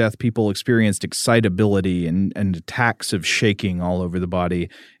before death, people experienced excitability and attacks of shaking all over the body,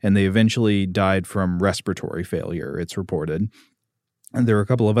 and they eventually died from respiratory failure, it's reported. And there were a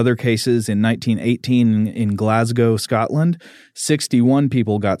couple of other cases. In 1918 in Glasgow, Scotland, 61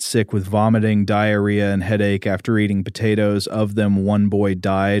 people got sick with vomiting, diarrhea, and headache after eating potatoes. Of them, one boy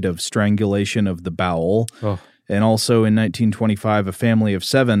died of strangulation of the bowel. Oh. And also in 1925, a family of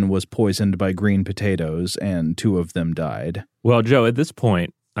 7 was poisoned by green potatoes, and 2 of them died. Well, Joe, at this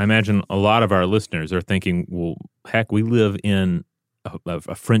point, I imagine a lot of our listeners are thinking, well, heck, we live in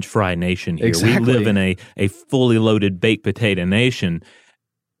a French fry nation here. Exactly. We live in a fully loaded baked potato nation.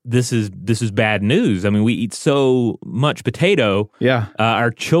 This is bad news. I mean, we eat so much potato. Yeah.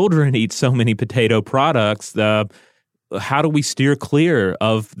 Our children eat so many potato products. How do we steer clear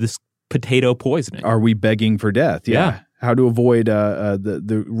of this potato poisoning? Are we begging for death? Yeah. How to avoid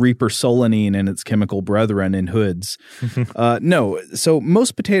the Reaper solanine and its chemical brethren in hoods. No. So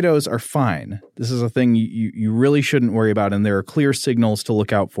most potatoes are fine. This is a thing you really shouldn't worry about, and there are clear signals to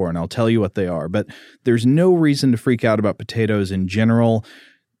look out for, and I'll tell you what they are. But there's no reason to freak out about potatoes in general.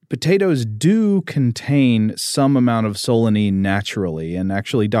 Potatoes do contain some amount of solanine naturally, and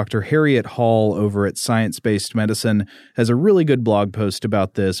actually Dr. Harriet Hall over at Science Based Medicine has a really good blog post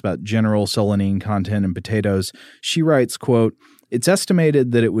about this, about general solanine content in potatoes. She writes, quote, "It's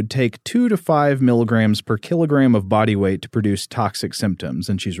estimated that it would take 2 to 5 milligrams per kilogram of body weight to produce toxic symptoms,"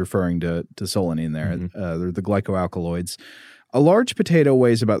 and she's referring to solanine there, they're the glycoalkaloids. A large potato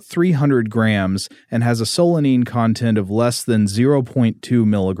weighs about 300 grams and has a solanine content of less than 0.2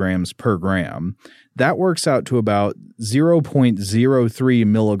 milligrams per gram. That works out to about 0.03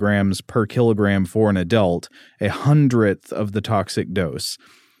 milligrams per kilogram for an adult, 1/100th of the toxic dose.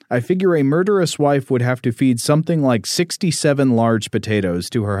 I figure a murderous wife would have to feed something like 67 large potatoes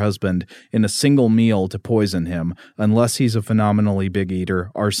to her husband in a single meal to poison him. Unless he's a phenomenally big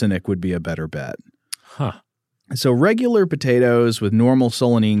eater, arsenic would be a better bet. Huh. So regular potatoes with normal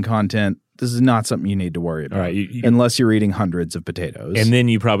solanine content, this is not something you need to worry about, All right, unless you're eating hundreds of potatoes. And then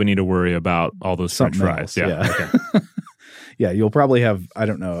you probably need to worry about all those French Something fries. else, Yeah. Okay. Yeah, you'll probably have, I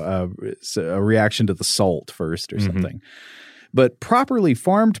don't know, a reaction to the salt first or something. But properly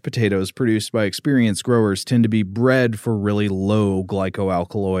farmed potatoes produced by experienced growers tend to be bred for really low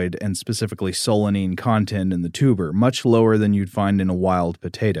glycoalkaloid and specifically solanine content in the tuber, much lower than you'd find in a wild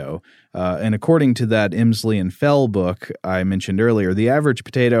potato. And according to that Emsley and Fell book I mentioned earlier, the average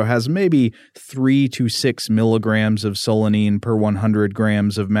potato has maybe 3 to 6 milligrams of solanine per 100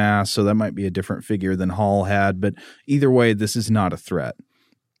 grams of mass, so that might be a different figure than Hall had, but either way, this is not a threat.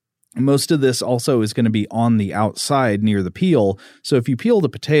 Most of this also is going to be on the outside near the peel, so if you peel the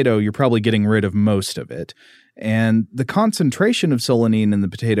potato, you're probably getting rid of most of it. And the concentration of solanine in the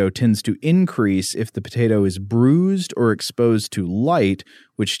potato tends to increase if the potato is bruised or exposed to light,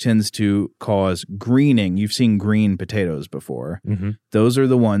 which tends to cause greening. You've seen green potatoes before. Those are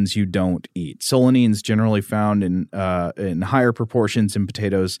the ones you don't eat. Solanine is generally found in higher proportions in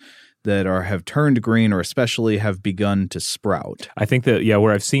potatoes that have turned green or especially have begun to sprout. I think that,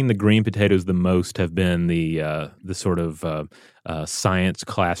 where I've seen the green potatoes the most have been the sort of science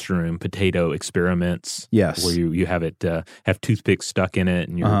classroom potato experiments. Yes. Where you have it have toothpicks stuck in it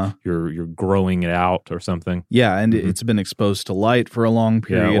and you're growing it out or something. Yeah, and it's been exposed to light for a long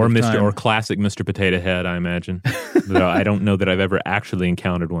period or of time. Or classic Mr. Potato Head, I imagine. Though I don't know that I've ever actually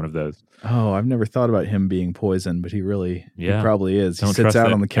encountered one of those. Oh, I've never thought about him being poisoned, but he probably is. Don't he sits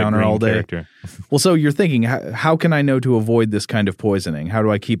out on the counter all day. Well, so you're thinking, how can I know to avoid this kind of poisoning? How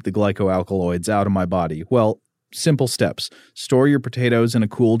do I keep the glycoalkaloids out of my body? Well, simple steps. Store your potatoes in a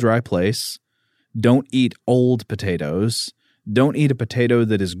cool, dry place. Don't eat old potatoes. Don't eat a potato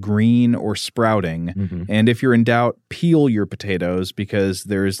that is green or sprouting. Mm-hmm. And if you're in doubt, peel your potatoes because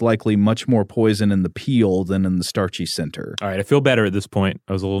there is likely much more poison in the peel than in the starchy center. All right, I feel better at this point.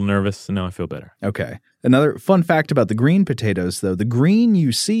 I was a little nervous, and now I feel better. Okay. Another fun fact about the green potatoes, though, the green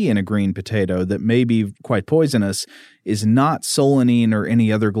you see in a green potato that may be quite poisonous is not solanine or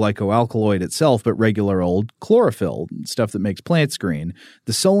any other glycoalkaloid itself, but regular old chlorophyll, stuff that makes plants green.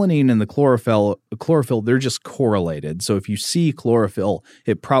 The solanine and the chlorophyll, they're just correlated. So if you see chlorophyll,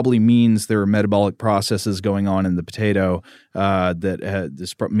 it probably means there are metabolic processes going on in the potato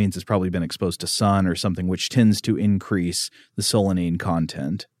this means it's probably been exposed to sun or something, which tends to increase the solanine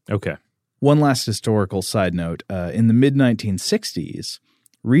content. Okay. One last historical side note. In the mid-1960s,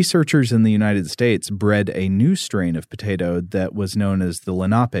 researchers in the United States bred a new strain of potato that was known as the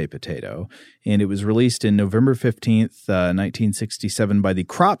Lenape potato, and it was released in November 15th, 1967 by the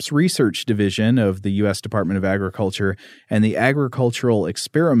Crops Research Division of the U.S. Department of Agriculture and the Agricultural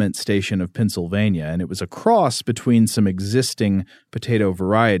Experiment Station of Pennsylvania, and it was a cross between some existing potato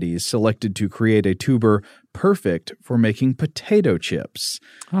varieties selected to create a tuber perfect for making potato chips.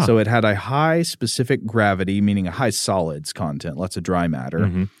 Huh. So it had a high specific gravity, meaning a high solids content, lots of dry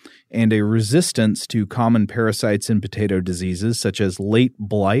matter, and a resistance to common parasites in potato diseases such as late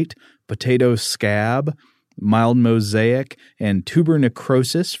blight, potato scab, mild mosaic, and tuber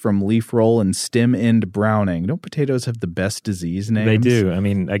necrosis from leaf roll and stem end browning. Don't potatoes have the best disease names? They do. I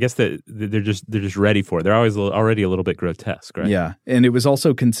mean, I guess that they're just ready for it. They're always already a little bit grotesque, right? Yeah, and it was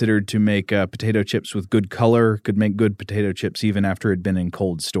also considered to make potato chips with good color, could make good potato chips even after it had been in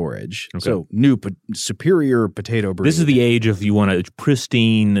cold storage. Okay. So superior potato breed. This is the age of you want a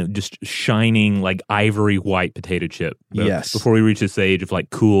pristine, just shining like ivory white potato chip. Yes. Before we reach this age of like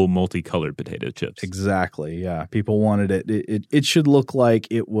cool multicolored potato chips. Exactly. Yeah, people wanted it. It should look like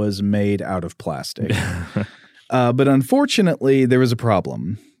it was made out of plastic. But unfortunately, there was a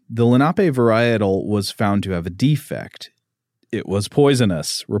problem. The Lenape varietal was found to have a defect. It was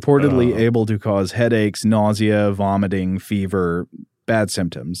poisonous, reportedly able to cause headaches, nausea, vomiting, fever, bad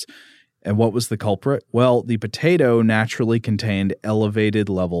symptoms. And what was the culprit? Well, the potato naturally contained elevated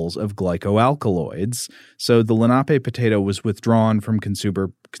levels of glycoalkaloids, so the Lenape potato was withdrawn from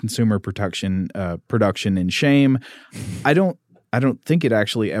consumer production in shame. I don't think it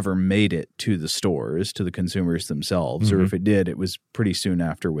actually ever made it to the stores, to the consumers themselves, or if it did, it was pretty soon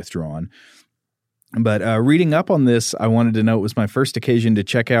after withdrawn. But reading up on this, I wanted to know it was my first occasion to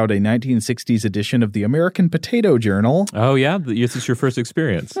check out a 1960s edition of the American Potato Journal. Oh yeah, this is your first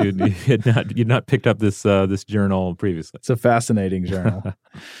experience. You'd not picked up this journal previously. It's a fascinating journal.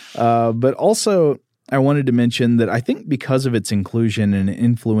 But also, I wanted to mention that I think because of its inclusion in an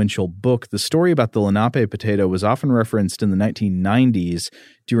influential book, the story about the Lenape potato was often referenced in the 1990s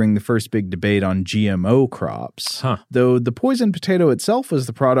during the first big debate on GMO crops. Though the poison potato itself was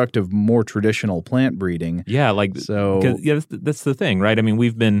the product of more traditional plant breeding. Yeah, that's the thing, right? I mean,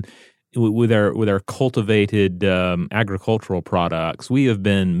 we've been with our cultivated agricultural products, we have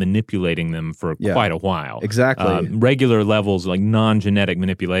been manipulating them for quite a while. Exactly. Regular levels like non-genetic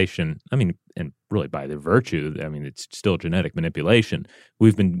manipulation. I mean, and really by the virtue, I mean, it's still genetic manipulation.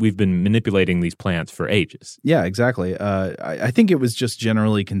 We've been manipulating these plants for ages. Yeah, exactly. I think it was just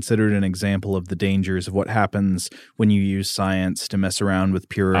generally considered an example of the dangers of what happens when you use science to mess around with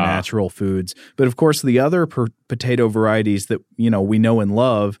pure natural foods. But of course, the other potato varieties that we know and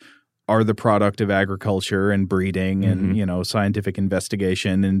love are the product of agriculture and breeding and, scientific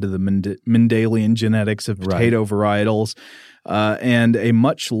investigation into the Mendelian genetics of potato varietals, and a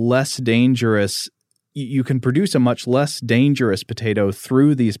much less dangerous – you can produce a much less dangerous potato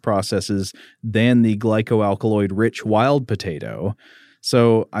through these processes than the glycoalkaloid-rich wild potato.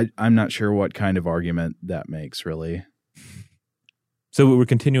 So I'm not sure what kind of argument that makes, really. So we're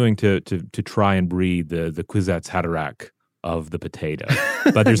continuing to try and breed the Kwisatz Haderach of the potato,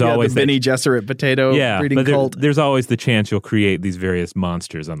 but there's always the Bene Gesserit potato breeding cult. There's always the chance you'll create these various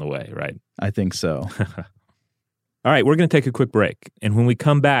monsters on the way, right? I think so. All right, we're going to take a quick break, and when we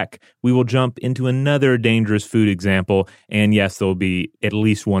come back, we will jump into another dangerous food example, and yes, there'll be at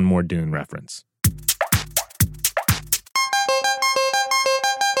least one more Dune reference.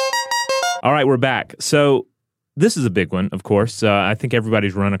 All right, we're back. So this is a big one, of course. I think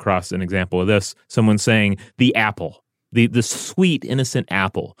everybody's run across an example of this. Someone saying the apple, the sweet, innocent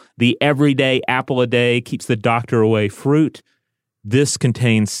apple, the everyday apple a day keeps the doctor away fruit. This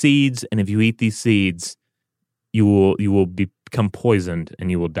contains seeds, and if you eat these seeds, you will become poisoned and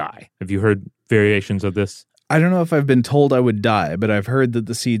you will die. Have you heard variations of this? I don't know if I've been told I would die, but I've heard that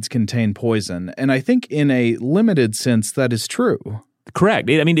the seeds contain poison. And I think in a limited sense, that is true. Correct.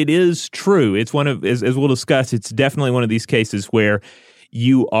 It is true. It's one of, as we'll discuss, it's definitely one of these cases where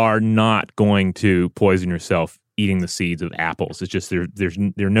you are not going to poison yourself eating the seeds of apples. It's just there's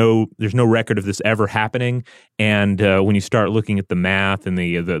no record of this ever happening. And when you start looking at the math and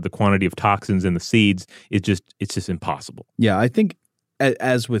the quantity of toxins in the seeds, it's just impossible. Yeah, I think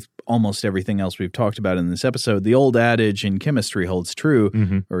as with almost everything else we've talked about in this episode, the old adage in chemistry holds true,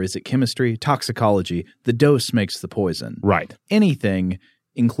 or is it chemistry? Toxicology. The dose makes the poison. Right. Anything,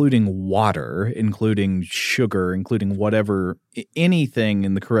 including water, including sugar, including whatever, anything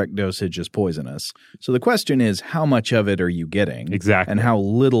in the correct dosage is poisonous. So the question is, how much of it are you getting? Exactly. And how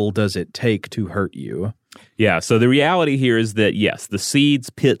little does it take to hurt you? Yeah, so the reality here is that, yes, the seeds,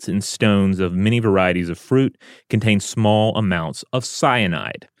 pits, and stones of many varieties of fruit contain small amounts of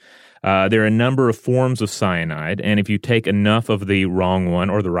cyanide. There are a number of forms of cyanide, and if you take enough of the wrong one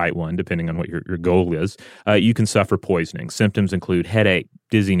or the right one, depending on what your goal is, you can suffer poisoning. Symptoms include headache,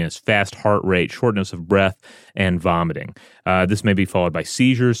 dizziness, fast heart rate, shortness of breath, and vomiting. This may be followed by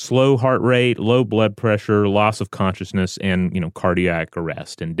seizures, slow heart rate, low blood pressure, loss of consciousness, and cardiac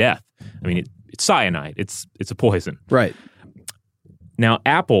arrest and death. It's cyanide. It's a poison. Right. Now,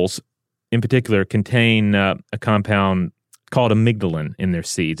 apples in particular contain a compound called amygdalin in their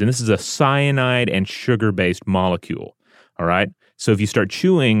seeds. And this is a cyanide and sugar-based molecule, all right? So if you start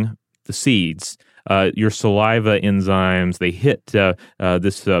chewing the seeds, your saliva enzymes, they hit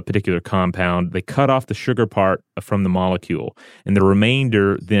this particular compound. They cut off the sugar part from the molecule, and the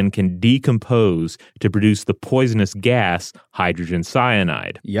remainder then can decompose to produce the poisonous gas hydrogen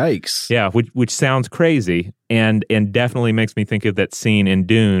cyanide. Yikes. Yeah, which sounds crazy, and definitely makes me think of that scene in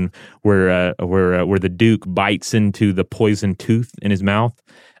Dune where the Duke bites into the poison tooth in his mouth.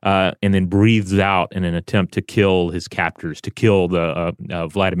 And then breathes out in an attempt to kill his captors, to kill the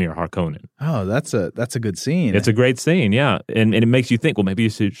Vladimir Harkonnen. Oh, that's a good scene. It's a great scene, yeah, and it makes you think, well, maybe you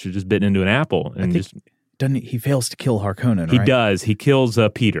should just bitten into an apple and doesn't he fails to kill Harkonnen? Right? He does. He kills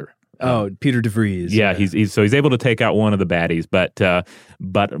Peter. Peter DeVries. Yeah, he's able to take out one of the baddies, but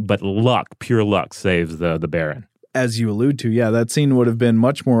luck, pure luck, saves the Baron. As you allude to, yeah, that scene would have been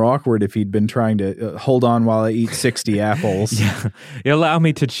much more awkward if he'd been trying to hold on while I eat 60 apples. Yeah. Allow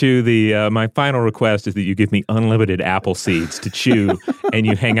me to chew my final request is that you give me unlimited apple seeds to chew and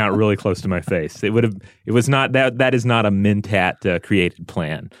you hang out really close to my face. That is not a Mentat created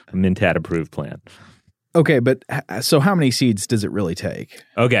plan, a Mentat approved plan. Okay, but so how many seeds does it really take?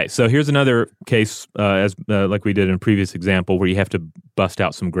 Okay, so here's another case, like we did in a previous example, where you have to bust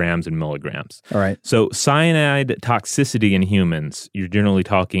out some grams and milligrams. All right. So cyanide toxicity in humans, you're generally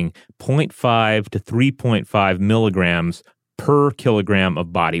talking 0.5 to 3.5 milligrams per kilogram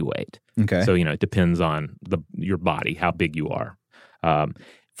of body weight. Okay. So, it depends on your body, how big you are.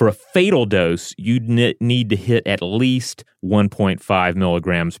 For a fatal dose, you'd need to hit at least 1.5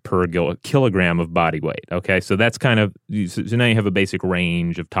 milligrams per kilogram of body weight. Okay, so that's so now you have a basic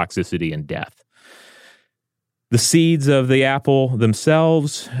range of toxicity and death. The seeds of the apple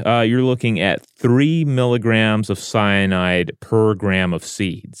themselves, you're looking at 3 milligrams of cyanide per gram of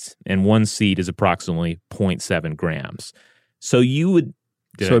seeds, and one seed is approximately 0.7 grams. So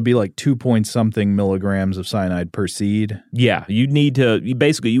it'd be like 2-point-something milligrams of cyanide per seed? Yeah, you would need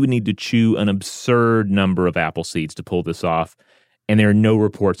to chew an absurd number of apple seeds to pull this off, and there are no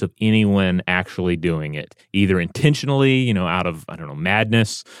reports of anyone actually doing it, either intentionally, out of,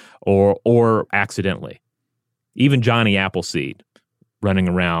 madness, or accidentally. Even Johnny Appleseed, running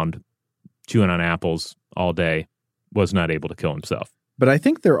around chewing on apples all day, was not able to kill himself. But I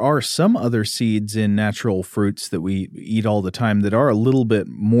think there are some other seeds in natural fruits that we eat all the time that are a little bit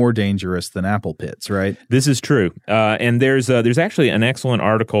more dangerous than apple pits, right? This is true. And there's actually an excellent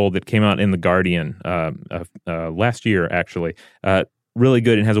article that came out in The Guardian last year, actually. Really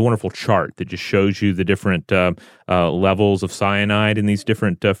good, and has a wonderful chart that just shows you the different levels of cyanide in these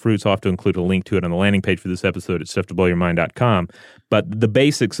different fruits. I'll have to include a link to it on the landing page for this episode at stufftoblowyourmind.com. But the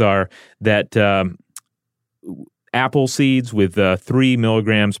basics are that apple seeds with 3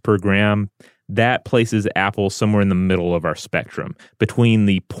 milligrams per gram, that places apples somewhere in the middle of our spectrum, between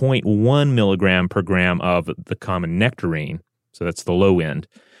the 0.1 milligram per gram of the common nectarine, so that's the low end,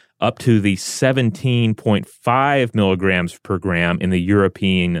 up to the 17.5 milligrams per gram in the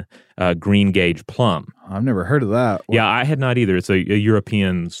European green gauge plum. I've never heard of that. Yeah, I had not either. It's a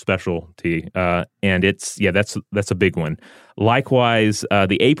European specialty, and that's a big one. Likewise,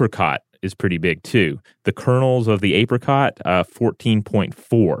 the apricot is pretty big too. The kernels of the apricot,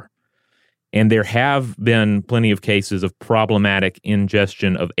 14.4. And there have been plenty of cases of problematic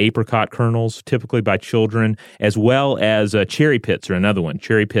ingestion of apricot kernels, typically by children, as well as cherry pits are another one.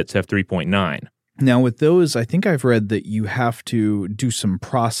 Cherry pits have 3.9. Now, with those, I think I've read that you have to do some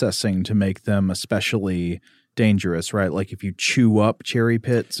processing to make them especially dangerous, right? Like if you chew up cherry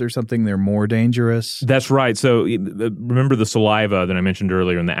pits or something, they're more dangerous. That's right. So remember the saliva that I mentioned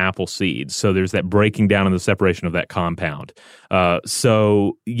earlier in the apple seeds. So there's that breaking down and the separation of that compound.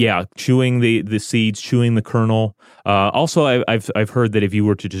 So yeah, chewing the seeds, chewing the kernel. Also, I've heard that if you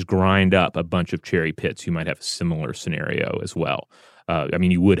were to just grind up a bunch of cherry pits, you might have a similar scenario as well.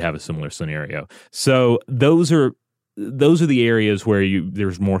 You would have a similar scenario. So those are the areas where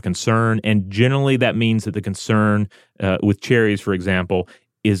there's more concern, and generally that means that the concern with cherries, for example,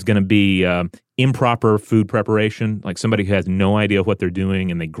 is going to be improper food preparation, like somebody who has no idea what they're doing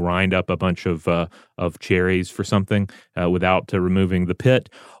and they grind up a bunch of cherries for something without removing the pit.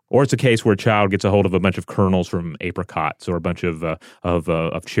 Or it's a case where a child gets a hold of a bunch of kernels from apricots or a bunch of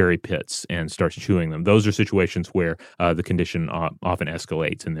cherry pits and starts chewing them. Those are situations where the condition often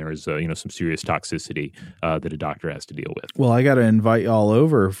escalates, and there is some serious toxicity that a doctor has to deal with. Well, I got to invite y'all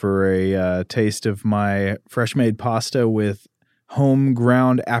over for a taste of my fresh made pasta with home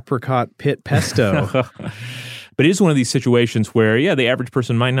ground apricot pit pesto. But it is one of these situations where, the average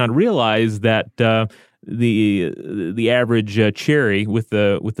person might not realize that the average cherry with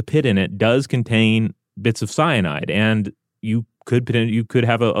the pit in it does contain bits of cyanide, and you could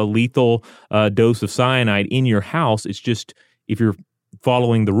have a lethal dose of cyanide in your house. It's just if you're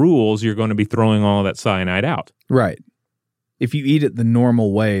following the rules, you're going to be throwing all of that cyanide out. Right. If you eat it the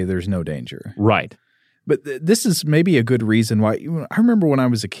normal way, there's no danger. Right. But this is maybe a good reason why. I remember when I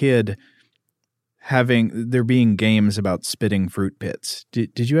was a kid, there being games about spitting fruit pits.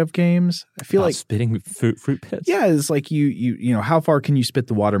 Did you have games? I feel like spitting fruit pits. Yeah, it's like you how far can you spit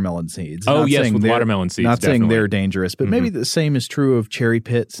the watermelon seeds? Oh, yes, with watermelon seeds. Not definitely. saying they're dangerous, but maybe the same is true of cherry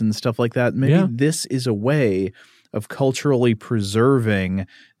pits and stuff like that. Maybe this is a way of culturally preserving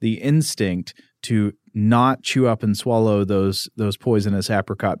the instinct to not chew up and swallow those poisonous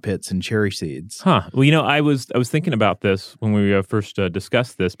apricot pits and cherry seeds. Huh. Well, I was thinking about this when we first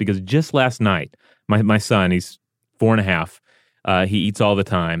discussed this, because just last night, my son, he's 4.5, he eats all the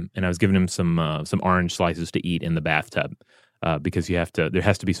time, and I was giving him some orange slices to eat in the bathtub because there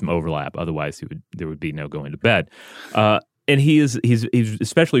has to be some overlap, otherwise there would be no going to bed. And he's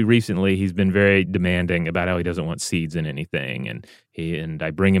especially recently, he's been very demanding about how he doesn't want seeds in anything. And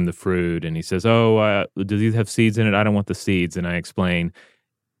I bring him the fruit, and he says, "Oh, does these have seeds in it? I don't want the seeds." And I explain,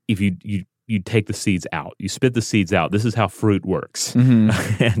 if you take the seeds out, you spit the seeds out. This is how fruit works,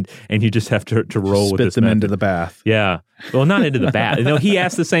 and you just have to roll with this. Spit them method. into the bath. Yeah, well, not into the bath. He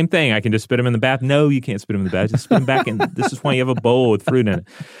asked the same thing. I can just spit them in the bath. No, you can't spit them in the bath. Just spit them back in. This is why you have a bowl with fruit in it.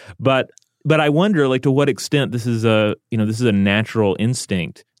 But I wonder, to what extent this is a natural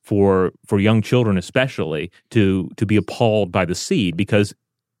instinct for young children, especially to be appalled by the seed, because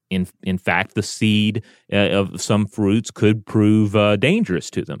in fact the seed of some fruits could prove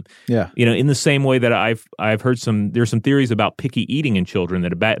dangerous to them. Yeah, in the same way that I've heard there's some theories about picky eating in children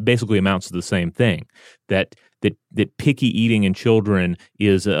that basically amounts to the same thing, that picky eating in children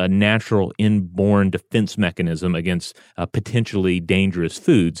is a natural inborn defense mechanism against potentially dangerous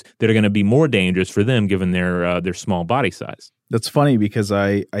foods that are going to be more dangerous for them given their small body size. That's funny because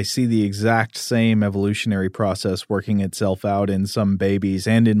I see the exact same evolutionary process working itself out in some babies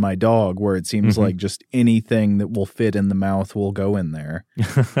and in my dog, where it seems like just anything that will fit in the mouth will go in there.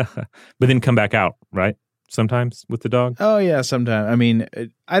 But then come back out, right? Sometimes with the dog? Oh, yeah, sometimes. I mean,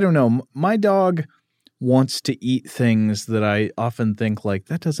 I don't know. My dog wants to eat things that I often think, like,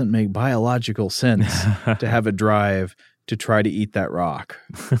 that doesn't make biological sense to have a drive to try to eat that rock.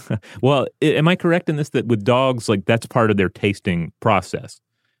 Well, am I correct in this, that with dogs, like, that's part of their tasting process?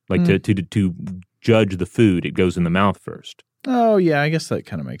 Like to judge the food, it goes in the mouth first. Oh, yeah, I guess that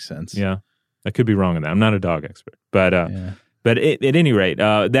kind of makes sense. Yeah. I could be wrong on that. I'm not a dog expert. But But at any rate,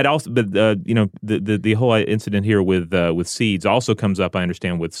 that also, but the whole incident here with seeds also comes up, I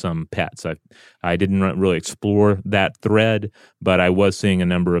understand, with some pets. I didn't really explore that thread, but I was seeing a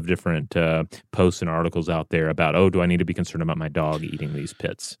number of different posts and articles out there about, do I need to be concerned about my dog eating these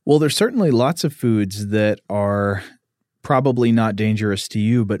pits? Well, there's certainly lots of foods that are probably not dangerous to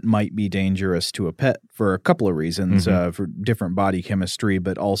you, but might be dangerous to a pet for a couple of reasons, for different body chemistry,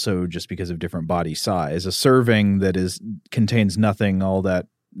 but also just because of different body size. A serving that contains nothing all that,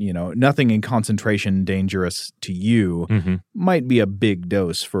 nothing in concentration dangerous to you might be a big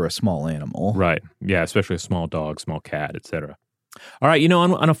dose for a small animal. Right. Yeah, especially a small dog, small cat, etc. All right,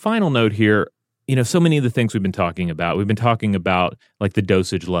 on a final note here, so many of the things we've been talking about like the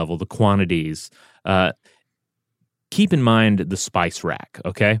dosage level, the quantities. Keep in mind the spice rack,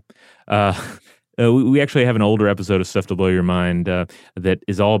 okay? We actually have an older episode of Stuff to Blow Your Mind that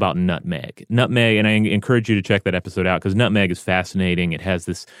is all about nutmeg. Nutmeg, and I encourage you to check that episode out because nutmeg is fascinating. It has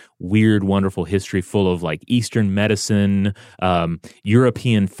this weird, wonderful history full of like Eastern medicine,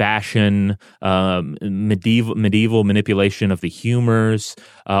 European fashion, medieval manipulation of the humors,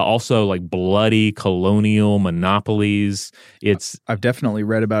 also like bloody colonial monopolies. I've definitely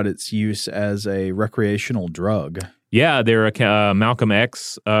read about its use as a recreational drug. Yeah, Malcolm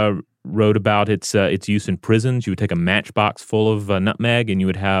X wrote about its use in prisons. You would take a matchbox full of nutmeg, and you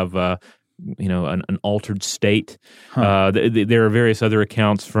would have an altered state. There are various other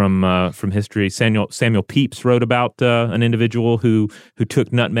accounts from history. Samuel Pepys wrote about an individual who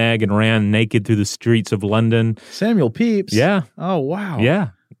took nutmeg and ran naked through the streets of London. Samuel Pepys? Yeah. Oh, wow.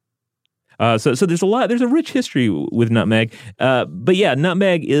 Yeah. So there's a rich history with nutmeg. But yeah,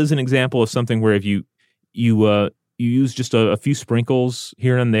 nutmeg is an example of something where if you use just a few sprinkles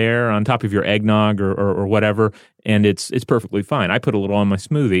here and there on top of your eggnog or whatever, and it's perfectly fine. I put a little on my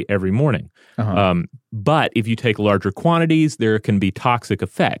smoothie every morning. But if you take larger quantities, there can be toxic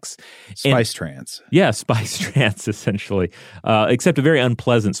effects. Spice trance. Yeah, spice trance, essentially, except a very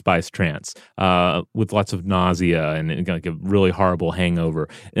unpleasant spice trance with lots of nausea and like a really horrible hangover.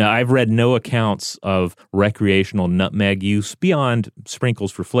 I've read no accounts of recreational nutmeg use beyond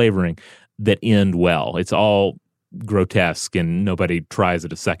sprinkles for flavoring that end well. It's all grotesque, and nobody tries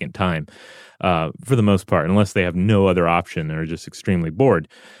it a second time for the most part, unless they have no other option and are just extremely bored.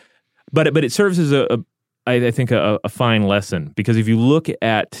 But it serves as I think a fine lesson, because if you look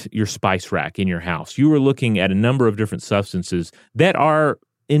at your spice rack in your house, you are looking at a number of different substances that are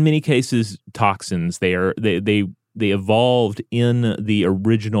in many cases toxins. They evolved in the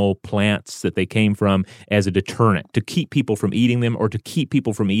original plants that they came from as a deterrent to keep people from eating them, or to keep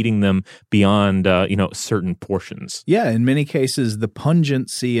people from eating them beyond certain portions. Yeah, in many cases, the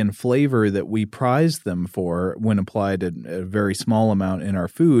pungency and flavor that we prize them for when applied at a very small amount in our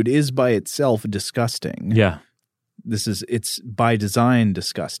food is by itself disgusting. Yeah. It's by design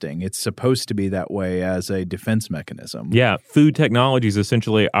disgusting. It's supposed to be that way as a defense mechanism. Yeah, food technology is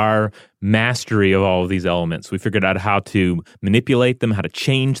essentially our mastery of all of these elements. We figured out how to manipulate them, how to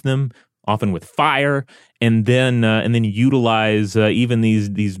change them, often with fire, and then utilize even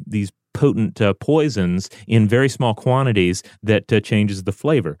these potent poisons in very small quantities that changes the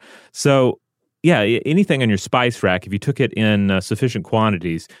flavor. So, yeah, anything on your spice rack, if you took it in sufficient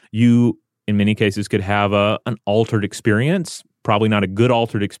quantities, you in many cases could have an altered experience, probably not a good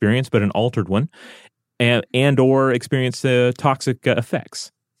altered experience, but an altered one, and or experience toxic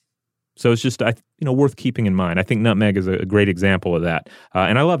effects. So it's just worth keeping in mind. I think nutmeg is a great example of that,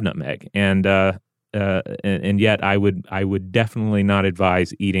 and I love nutmeg, and yet I would definitely not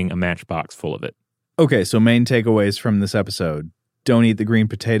advise eating a matchbox full of it. Okay, so main takeaways from this episode: don't eat the green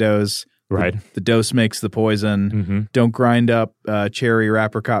potatoes. Right. The dose makes the poison. Mm-hmm. Don't grind up cherry or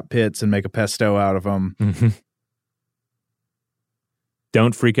apricot pits and make a pesto out of them. Mm-hmm.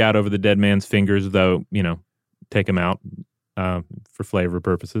 Don't freak out over the dead man's fingers, though, take them out for flavor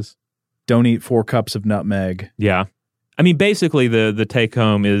purposes. Don't eat 4 cups of nutmeg. Yeah. I mean, basically, the take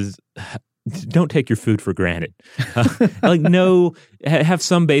home is don't take your food for granted. Have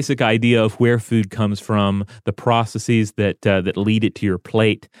some basic idea of where food comes from, the processes that lead it to your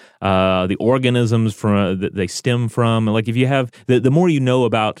plate, the organisms that they stem from. Like if you have the more you know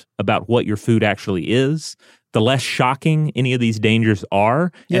about what your food actually is, the less shocking any of these dangers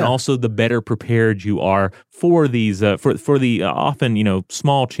are, and also the better prepared you are for these for the often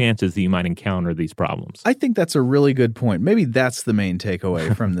small chances that you might encounter these problems. I think that's a really good point. Maybe that's the main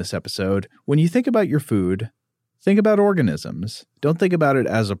takeaway from this episode. When you think about your food, think about organisms. Don't think about it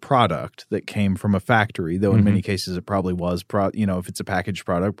as a product that came from a factory, though in many cases it probably was, if it's a packaged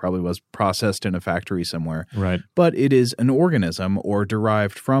product, probably was processed in a factory somewhere. Right. But it is an organism or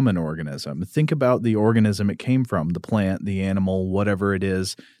derived from an organism. Think about the organism it came from, the plant, the animal, whatever it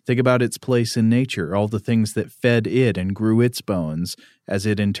is. Think about its place in nature, all the things that fed it and grew its bones, as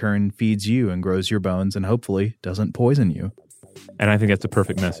it in turn feeds you and grows your bones and hopefully doesn't poison you. And I think that's a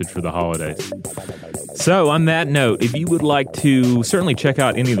perfect message for the holidays. So on that note, if you would like to certainly check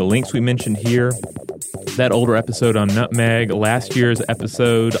out any of the links we mentioned here, that older episode on nutmeg, last year's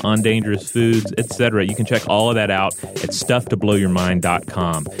episode on dangerous foods, etc. You can check all of that out at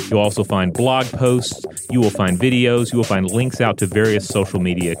stufftoblowyourmind.com. You'll also find blog posts, you will find videos, you will find links out to various social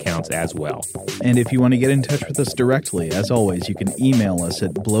media accounts as well. And if you want to get in touch with us directly, as always, you can email us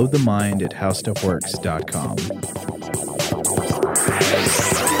at blowthemind@howstuffworks.com.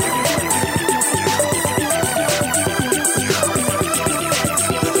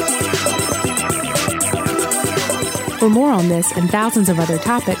 For more on this and thousands of other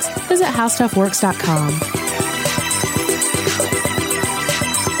topics, visit howstuffworks.com.